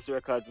Rhythm Force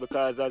Records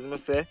because, as I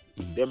say,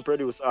 them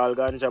produce All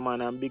Ganja Man,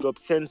 and big up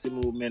Sensi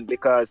Movement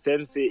because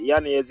Sensi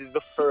Yanez is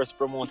the first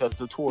promoter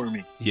to tour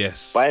me.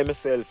 Yes. By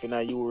myself in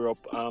Europe.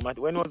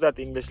 When was that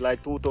English?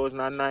 Like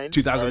 2009?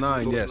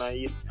 2009, yes.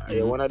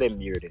 Yeah, one of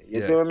them years.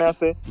 You see what I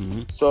say?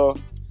 So,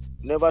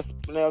 never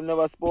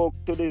spoke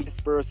to this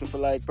person for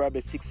like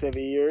probably 6-7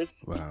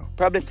 years. Wow.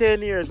 Probably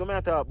 10 years, what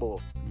I talk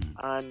about.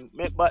 And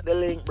make back the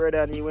link,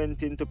 brother, and he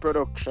went into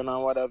production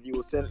and what have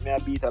you. Sent me a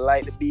beat, I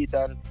like the beat,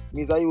 and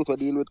me's a youth to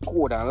deal with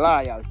code and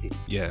loyalty.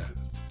 Yeah,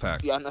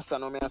 facts. You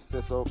understand what I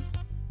say? So,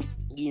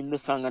 give him the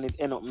song and it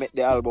end up make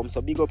the album. So,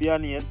 big up your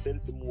name,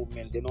 Sensi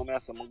Movement. You know me,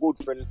 I'm a good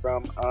friend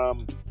from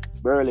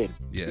Berlin.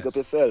 Yes. Pick up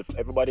yourself.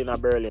 Everybody in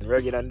Berlin.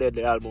 Rugged and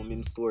Deadly album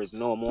in stores.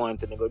 No more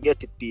wanting to go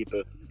get it,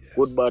 people. Yes.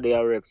 Good body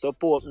Rex.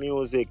 Support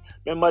music.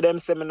 Remember them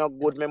say me not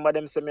good. Remember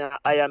them say me a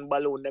iron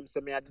balloon. Them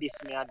say me a this,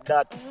 me a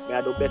that. Me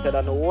a do better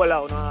than the whole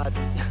out now.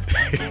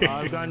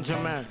 All Ganja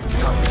Man.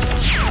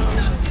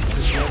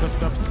 Never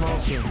stop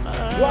smoking.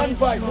 One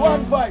voice. No.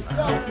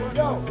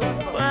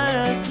 When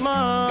I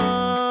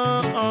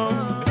smoke,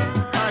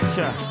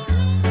 Acha.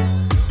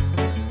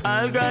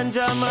 All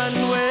ganja man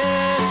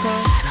wake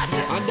up.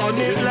 On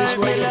it like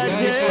me a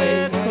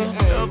Jacob.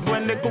 Love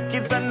when the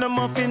cookies and the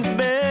muffins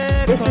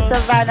bake up. This is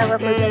Savannah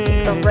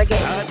representing from Reggae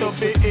Start up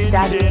the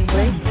engine,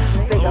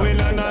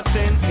 going on a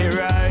sense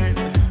ride.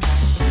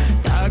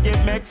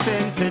 Target makes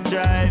sense to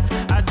drive.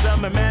 As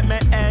some make me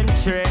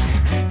entry,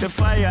 the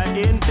fire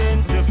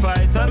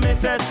intensify. So me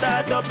say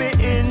start up the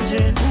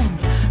engine,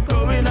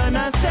 going on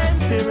a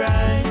sense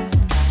ride.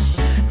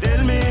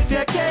 Tell me if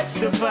you catch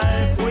the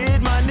vibe.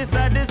 Weed man, this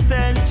are the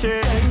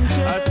century.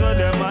 I saw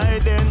them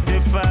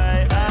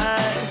identify.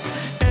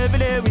 Every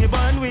day we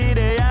burn weed,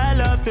 I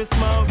love to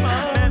smoke.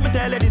 Let me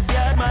tell you this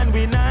yard man,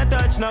 we not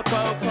touch no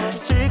coke.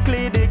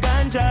 Strictly the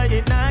ganja,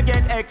 it not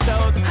get X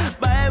out.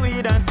 Buy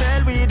weed and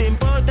sell weed,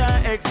 import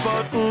and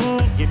export.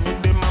 Give me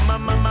the mama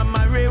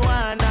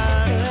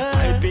marijuana.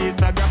 My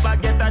piece of grab, I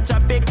get a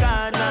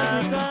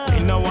Tropicana. We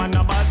no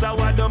wanna buzz, I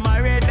want to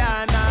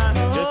Maridana.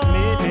 Just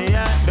meet me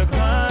at the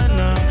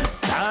corner.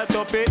 Start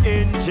up the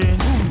engine,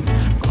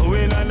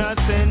 going on a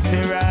sense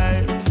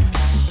ride.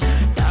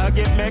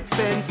 Target makes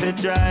sense to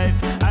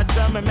drive. As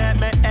some make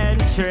me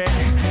entry,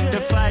 the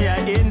fire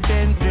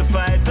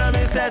intensify. So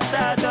me say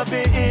start up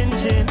the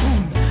engine,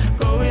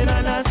 going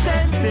on a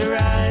sense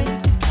ride.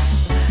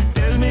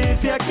 Tell me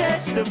if you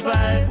catch the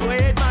vibe.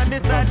 Wait man,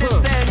 this are the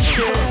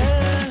century.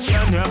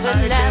 Turn your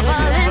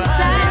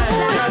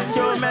identify. Just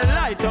show me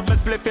light up my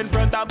spliff in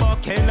front of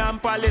Buckingham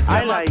Palace.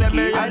 I like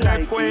it, I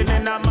like queen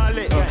in a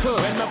malice.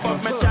 When I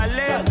pop my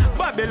chalice,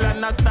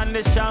 Babylon a stand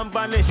the sham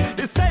vanish.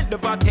 The scent the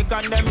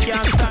Vatican them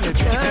can't stand it.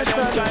 Say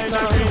them kind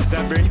of dreams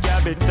and bring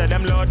cabbage. Say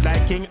them lord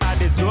like King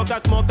Addis. Joke a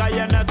smoker,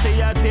 you not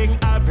see a thing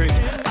average.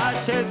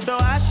 Ashes to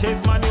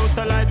ashes, man used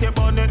to light it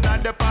on it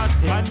not the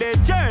passing. On the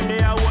journey,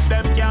 I hope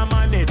them can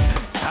manage.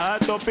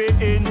 Start up the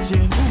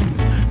engine,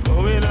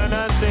 going on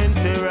a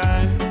sense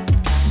ride.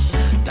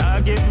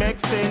 Target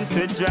makes sense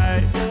to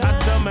drive. As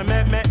some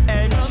make me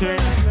entry,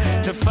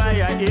 the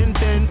fire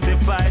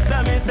intensify.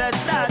 So me say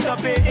start up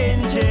the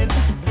engine,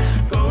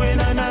 going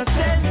on a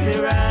sense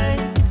ride.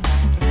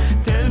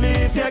 Tell me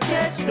if you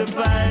catch the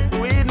vibe.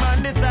 Weed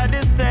man, this are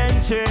the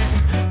century.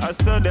 I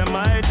saw them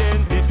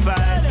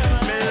identify.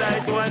 Me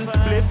light one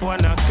spliff,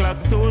 1 o'clock,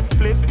 2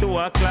 spliff, 2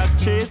 o'clock,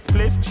 3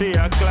 spliff, 3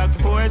 o'clock,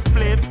 4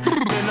 spliff,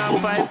 then a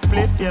 5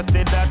 spliff. You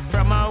say that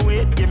from a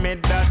weight, give me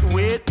that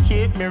weight,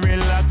 keep me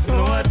relaxed.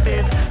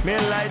 Notice, me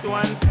light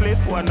one spliff,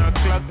 1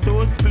 o'clock,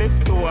 2 spliff,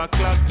 2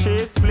 o'clock, 3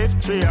 spliff,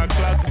 3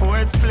 o'clock,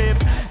 4 spliff,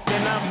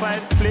 then a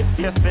 5 spliff.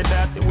 You say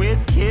that weight,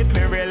 keep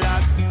me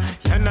relaxed.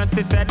 You know,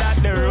 she said that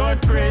the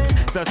road press,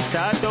 so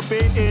start up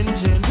the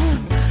engine,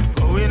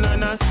 going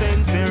on a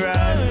sense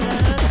ride.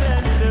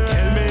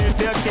 Tell me if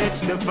you catch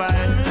the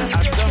vibe.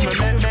 As some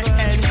let me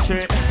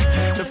entry,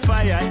 the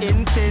fire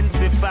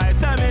intensify.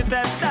 So me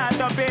say start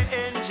up the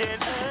engine.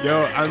 Yo,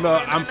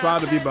 I'm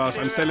proud of you, boss.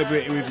 I'm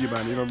celebrating with you,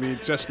 man. You know what I mean?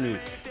 Trust me.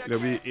 You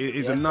know,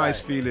 it's a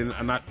nice feeling,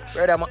 and that.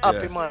 Brother, I'm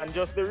happy, man.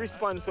 Just the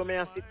response so me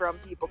I see from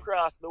people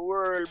across the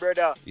world,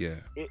 brother.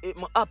 Yeah.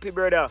 I'm happy,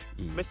 brother.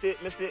 Me see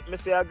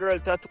a girl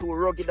tattoo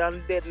rugged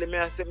and deadly. Me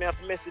I say me have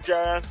to message her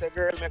and say,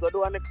 girl, me go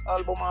do a next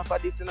album after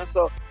this, you know.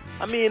 So,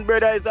 I mean,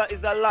 brother, is a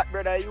lot,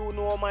 brother. You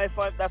know my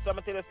fans. That's what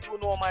I'm telling you. You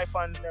know my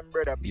fans, them,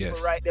 brother. People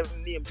write them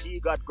name. She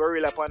got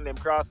Gorilla upon them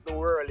across the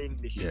world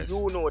English. Yes.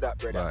 You know that,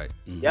 brother. Right.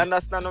 You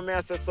understand what me I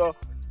say? So,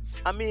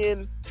 I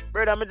mean,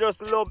 brother, I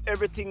just love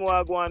everything what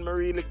I go on. I'm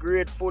really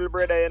grateful,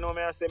 brother. You know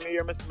me I say, me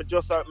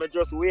just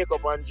wake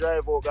up and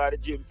drive out to the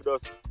gym for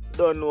just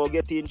don't know,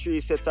 get in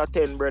 3 sets of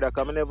 10, brother,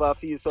 because I never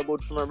feel so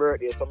good for my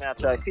birthday. So I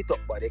try fit up,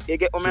 buddy. You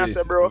get what I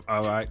say, bro?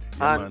 All right.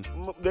 Yeah, and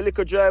the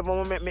little drive,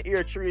 I make me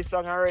hear 3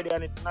 songs already,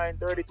 and it's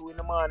 9:32 in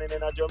the morning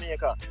in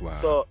Jamaica. Wow.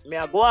 So me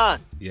I go on.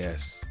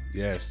 Yes,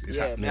 it's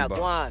happening, me I boss.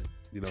 go on.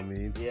 You know what I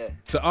mean? Yeah.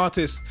 So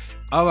artists,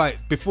 all right,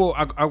 before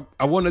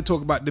I want to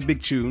talk about the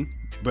big tune,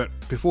 but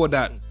before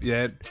that,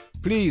 yeah,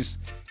 please,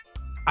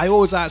 I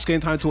always ask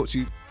anytime I talk to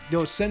you,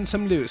 yo, send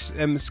some lyrics,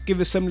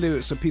 give us some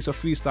lyrics, a piece of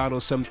freestyle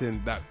or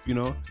something that, you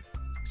know,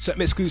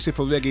 something exclusive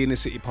for Reggae in the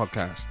City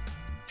podcast.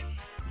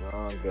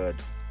 Oh, good.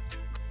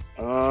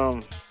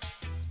 Alright.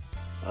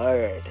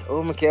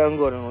 Oh, I can't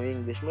go to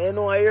English. I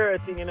know I hear a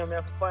thing, you know, I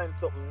have to find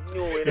something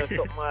new, you know,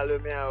 something all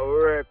me I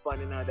work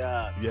on, you know,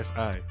 that. Yes,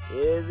 I.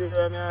 You see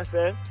what I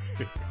say?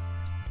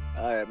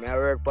 Alright, I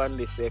work on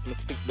this, so if I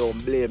stick,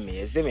 don't blame me,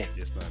 you see me?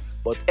 Yes, man.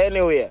 But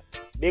anyway,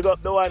 big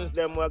up the ones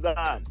them were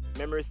gone.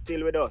 Memory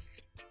still with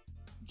us.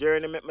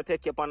 Journey make me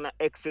take you upon the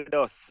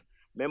exodus.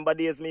 Remember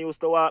days me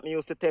used to walk, me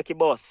used to take a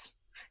bus.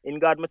 In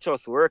God me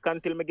trust, work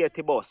until me get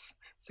the bus.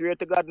 Swear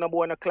to God, no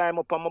boy no climb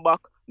up on my back.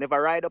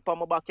 Never ride up on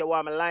my back, you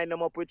want me line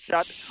them up with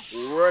shot.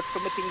 Work for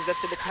me things that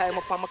to the time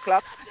up on my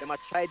clock. Them a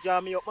try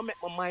jam me up, me make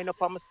my mind up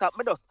on my stop.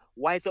 Me just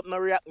wise up no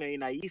react, no, you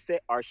know, he say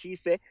or she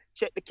say.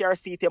 Check the car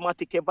seat, you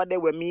matic ever there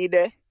with me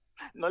there.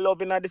 No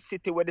loving at the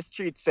city where the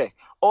streets say.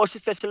 Oh, she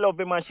said she love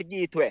him and she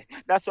give it way.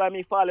 That's why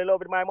me fall in love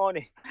with my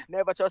money.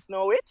 Never trust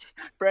no witch.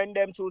 Friend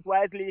them choose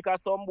wisely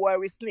cause some boy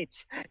we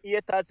snitch.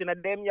 Haters in a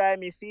them yeah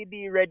me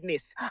CD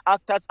redness.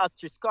 Actors,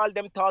 actress, call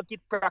them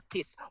target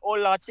practice. Oh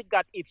Lord, she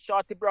got it.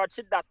 Shorty broad,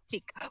 she that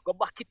thick. Go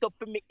back it up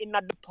for me in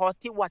at the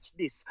party, watch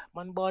this.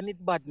 Man born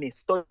it badness.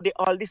 Study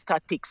all the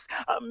statics.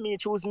 And me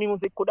choose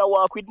music, coulda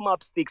walk with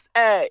mopsticks.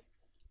 Hey!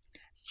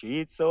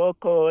 Street so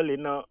cold, you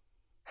know.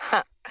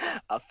 Ha!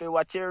 I feel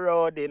watch your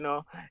road, you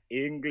know.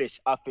 English,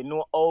 I feel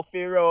know how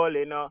to roll,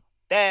 you know.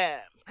 Damn,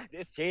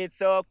 the street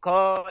so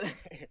cold.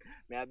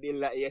 Me I be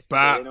like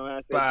yesterday, you know, when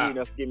I say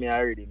Genius give me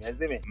a reading, you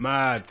see me?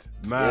 Mad.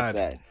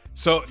 Yes,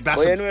 so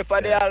that's. But anyway,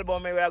 for the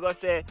album, we are gonna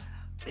say,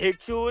 big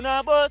tune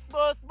a bus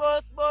down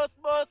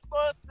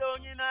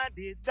in a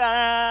the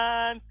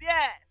dance,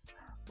 yes.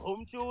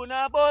 Boom tune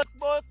a bus,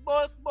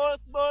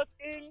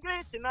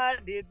 English in a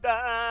the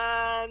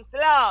dance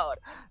loud.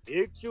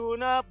 Big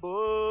tune a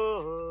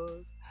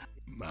bus.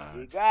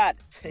 Mad.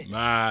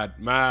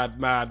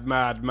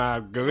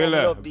 Mad. Gorilla.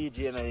 I love DJ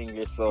in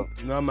English, so.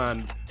 No,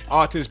 man.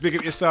 Artist, big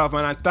up yourself,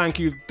 man. And thank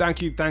you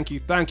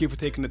for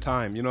taking the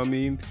time. You know what I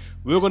mean?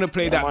 We're going to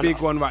play that big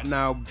one right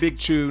now. Big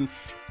tune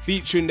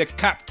featuring the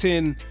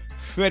Captain,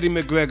 Freddie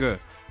McGregor.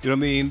 You know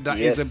what I mean? That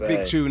is a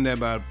big tune there,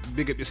 man.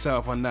 Big up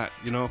yourself on that,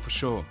 you know, for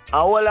sure.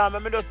 And well,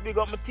 let me just big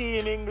up my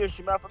team English.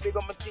 I have to big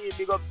up my team.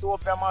 Big up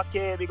Sophia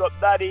McKay. Big up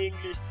Daddy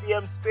English.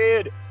 CM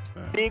Speed.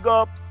 Big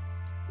up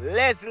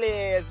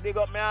Leslie's. Big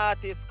up my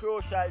artist,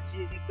 Crucial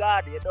G.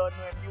 God, you don't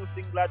know if new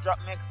single drop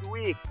next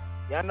week.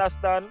 You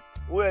understand?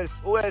 Who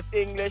else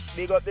English?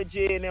 Big up the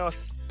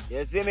Genius.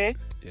 You see me?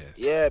 Yes.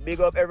 Yeah,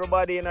 big up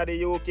everybody in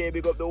the UK.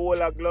 Big up the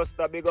whole of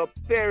Gloucester. Big up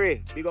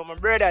Perry. Big up my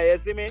brother. You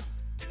see me?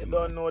 You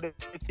don't know the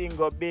thing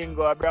of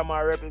bingo. Abraham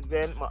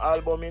represent my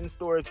album in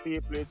stores,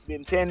 people. It's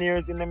been 10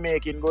 years in the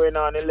making, going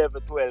on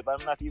 11, 12.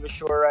 I'm not even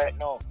sure right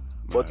now.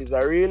 But it's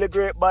a really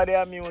great body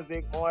of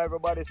music. More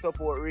everybody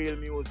support real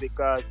music,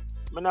 because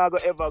I'm not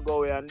going to ever go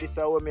away, and this is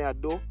what I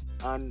do.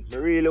 And I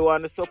really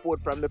want the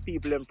support from the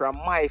people and from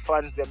my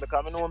fans them,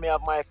 because I know me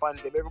have my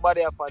fans them.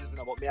 Everybody have fans,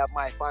 but me have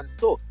my fans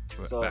too.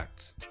 So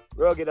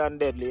Rugged and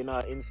Deadly, you know,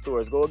 in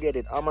stores. Go get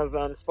it.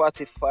 Amazon,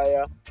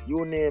 Spotify,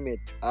 you name it.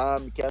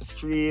 You can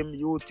stream,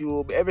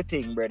 YouTube,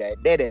 everything, brother.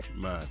 Dead it.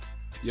 Mad.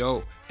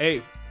 Yo,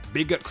 hey,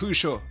 big up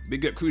Crucial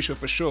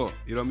for sure.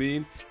 You know what I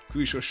mean?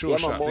 Crucial Sure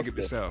Shot, big up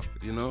yourself,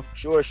 you know?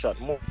 Sure Shot,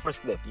 more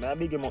step. I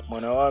big him up,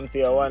 man. I want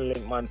to one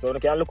link, man. So you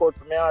can look out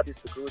for my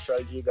artist, the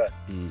Crucial G God.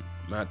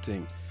 Mad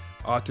thing.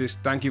 Artist,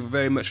 thank you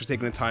very much for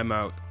taking the time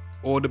out.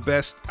 All the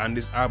best, and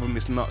this album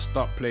is not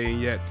stopped playing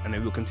yet, and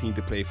it will continue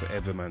to play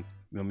forever, man.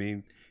 You know what I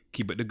mean?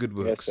 Keep it the good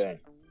works. Yes, sir.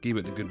 Keep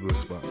it the good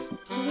works, boss. This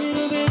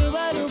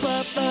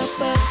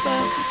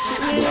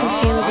is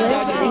Caleb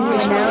Bliss, and you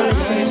are now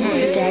listening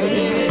to Daddy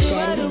English.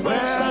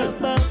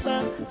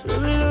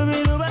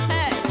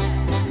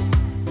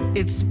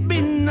 It's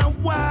been a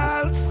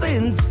while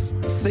since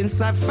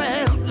I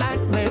felt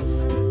like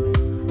this.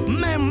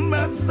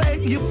 Members say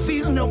you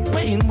feel no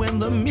pain when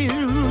the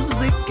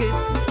music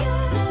hits.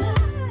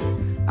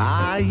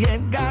 I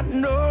ain't got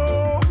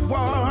no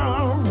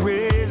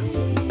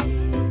worries.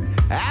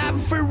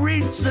 I've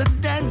reached the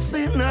dance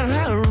in a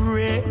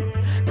hurry.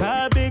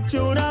 A big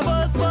tune a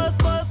bus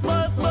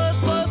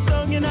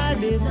down in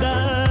the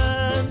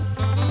dance.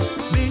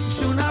 Big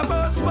tune a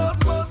bus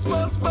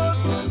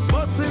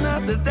busting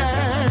at the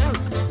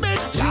dance. Big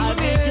tune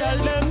girl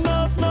them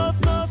nuff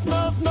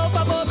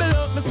a bubble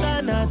up, me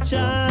stand a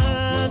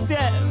chance,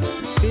 yes.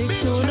 Big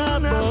tune a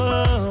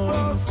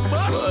bus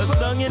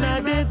down in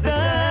the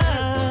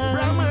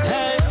dance.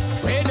 Hey,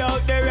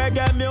 without the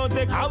reggae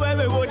music, how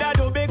we woulda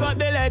do? Big up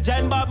the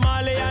legend Bob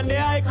Marley and the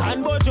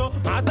icon Bojo.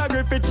 Master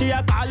Griffith, she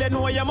a call, you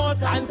know you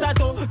must answer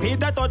to.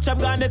 Peter Touch, I'm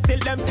gonna till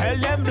them, tell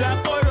them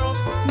Black Oro.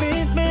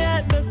 Meet me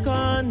at the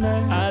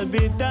corner, I'll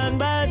be down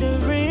by the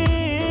river.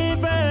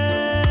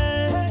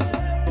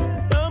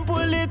 Don't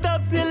pull it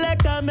up,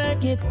 select and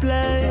make it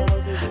play.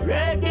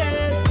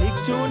 Reggae,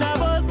 big tune a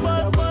bus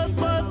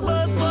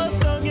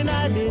down in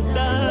the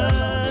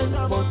dance.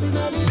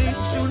 Big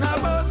tune a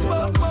bus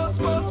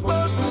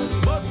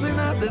busting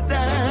at the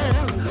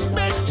dance.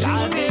 Big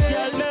tune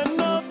girl them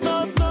nuff a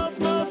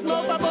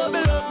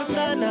bubble up, me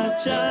stand a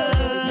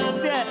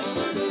chance, yes.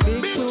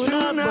 Big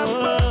tune a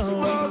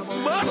bus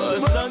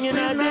down in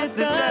the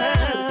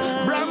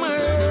dance.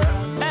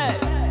 Hey,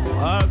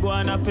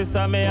 Wagwan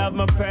officer, me have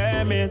my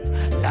permit.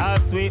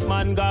 Last week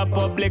man got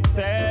public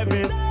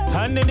service.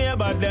 And the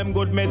neighbor them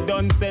good, me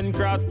done send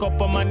cross cup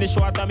of money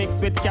water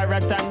mix with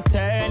carrot and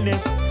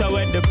turnip. So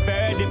when the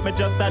verdict, me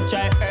just a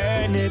try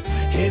earn it.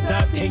 Here's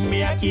a thing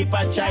me a keep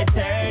a try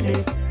turn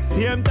it.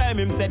 Same time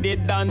him said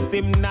it dance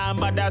him now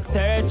but I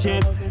search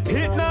it.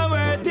 It not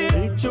worth it.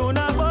 Big tune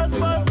a bus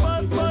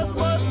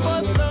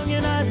down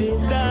in the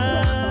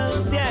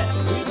dance, yes.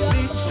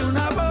 Big tune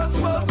a bus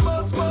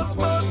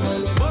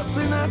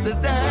busting at the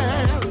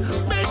dance.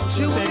 Big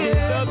tune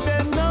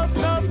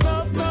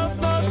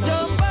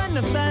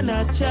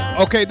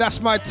Okay, that's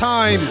my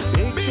time.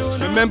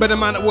 Remember the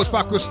man that walks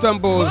backwards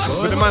stumbles,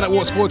 for the man that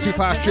walks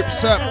 425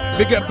 strips up.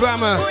 Big up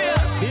Brahma.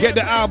 Get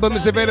the album,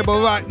 is available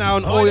right now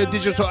on all your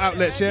digital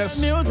outlets, yes?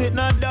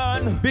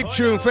 Big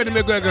tune, Freddie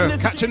McGregor.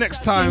 Catch you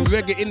next time,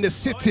 Reggae in the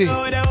City.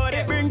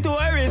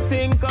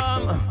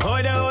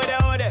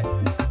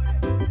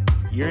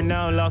 You're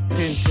now locked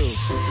into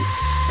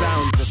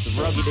sounds of the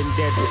Rugged and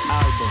Deadly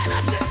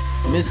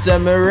album. Miss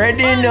I'm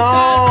ready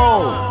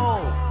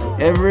now.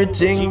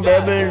 Everything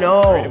baby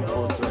know.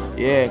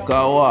 Yeah,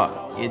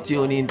 Kawa. You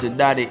tune into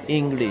Daddy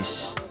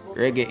English.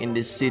 Reggae in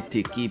the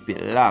City, keep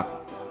it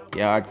locked.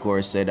 Yeah,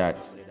 hardcore said that.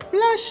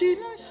 Flash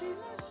it.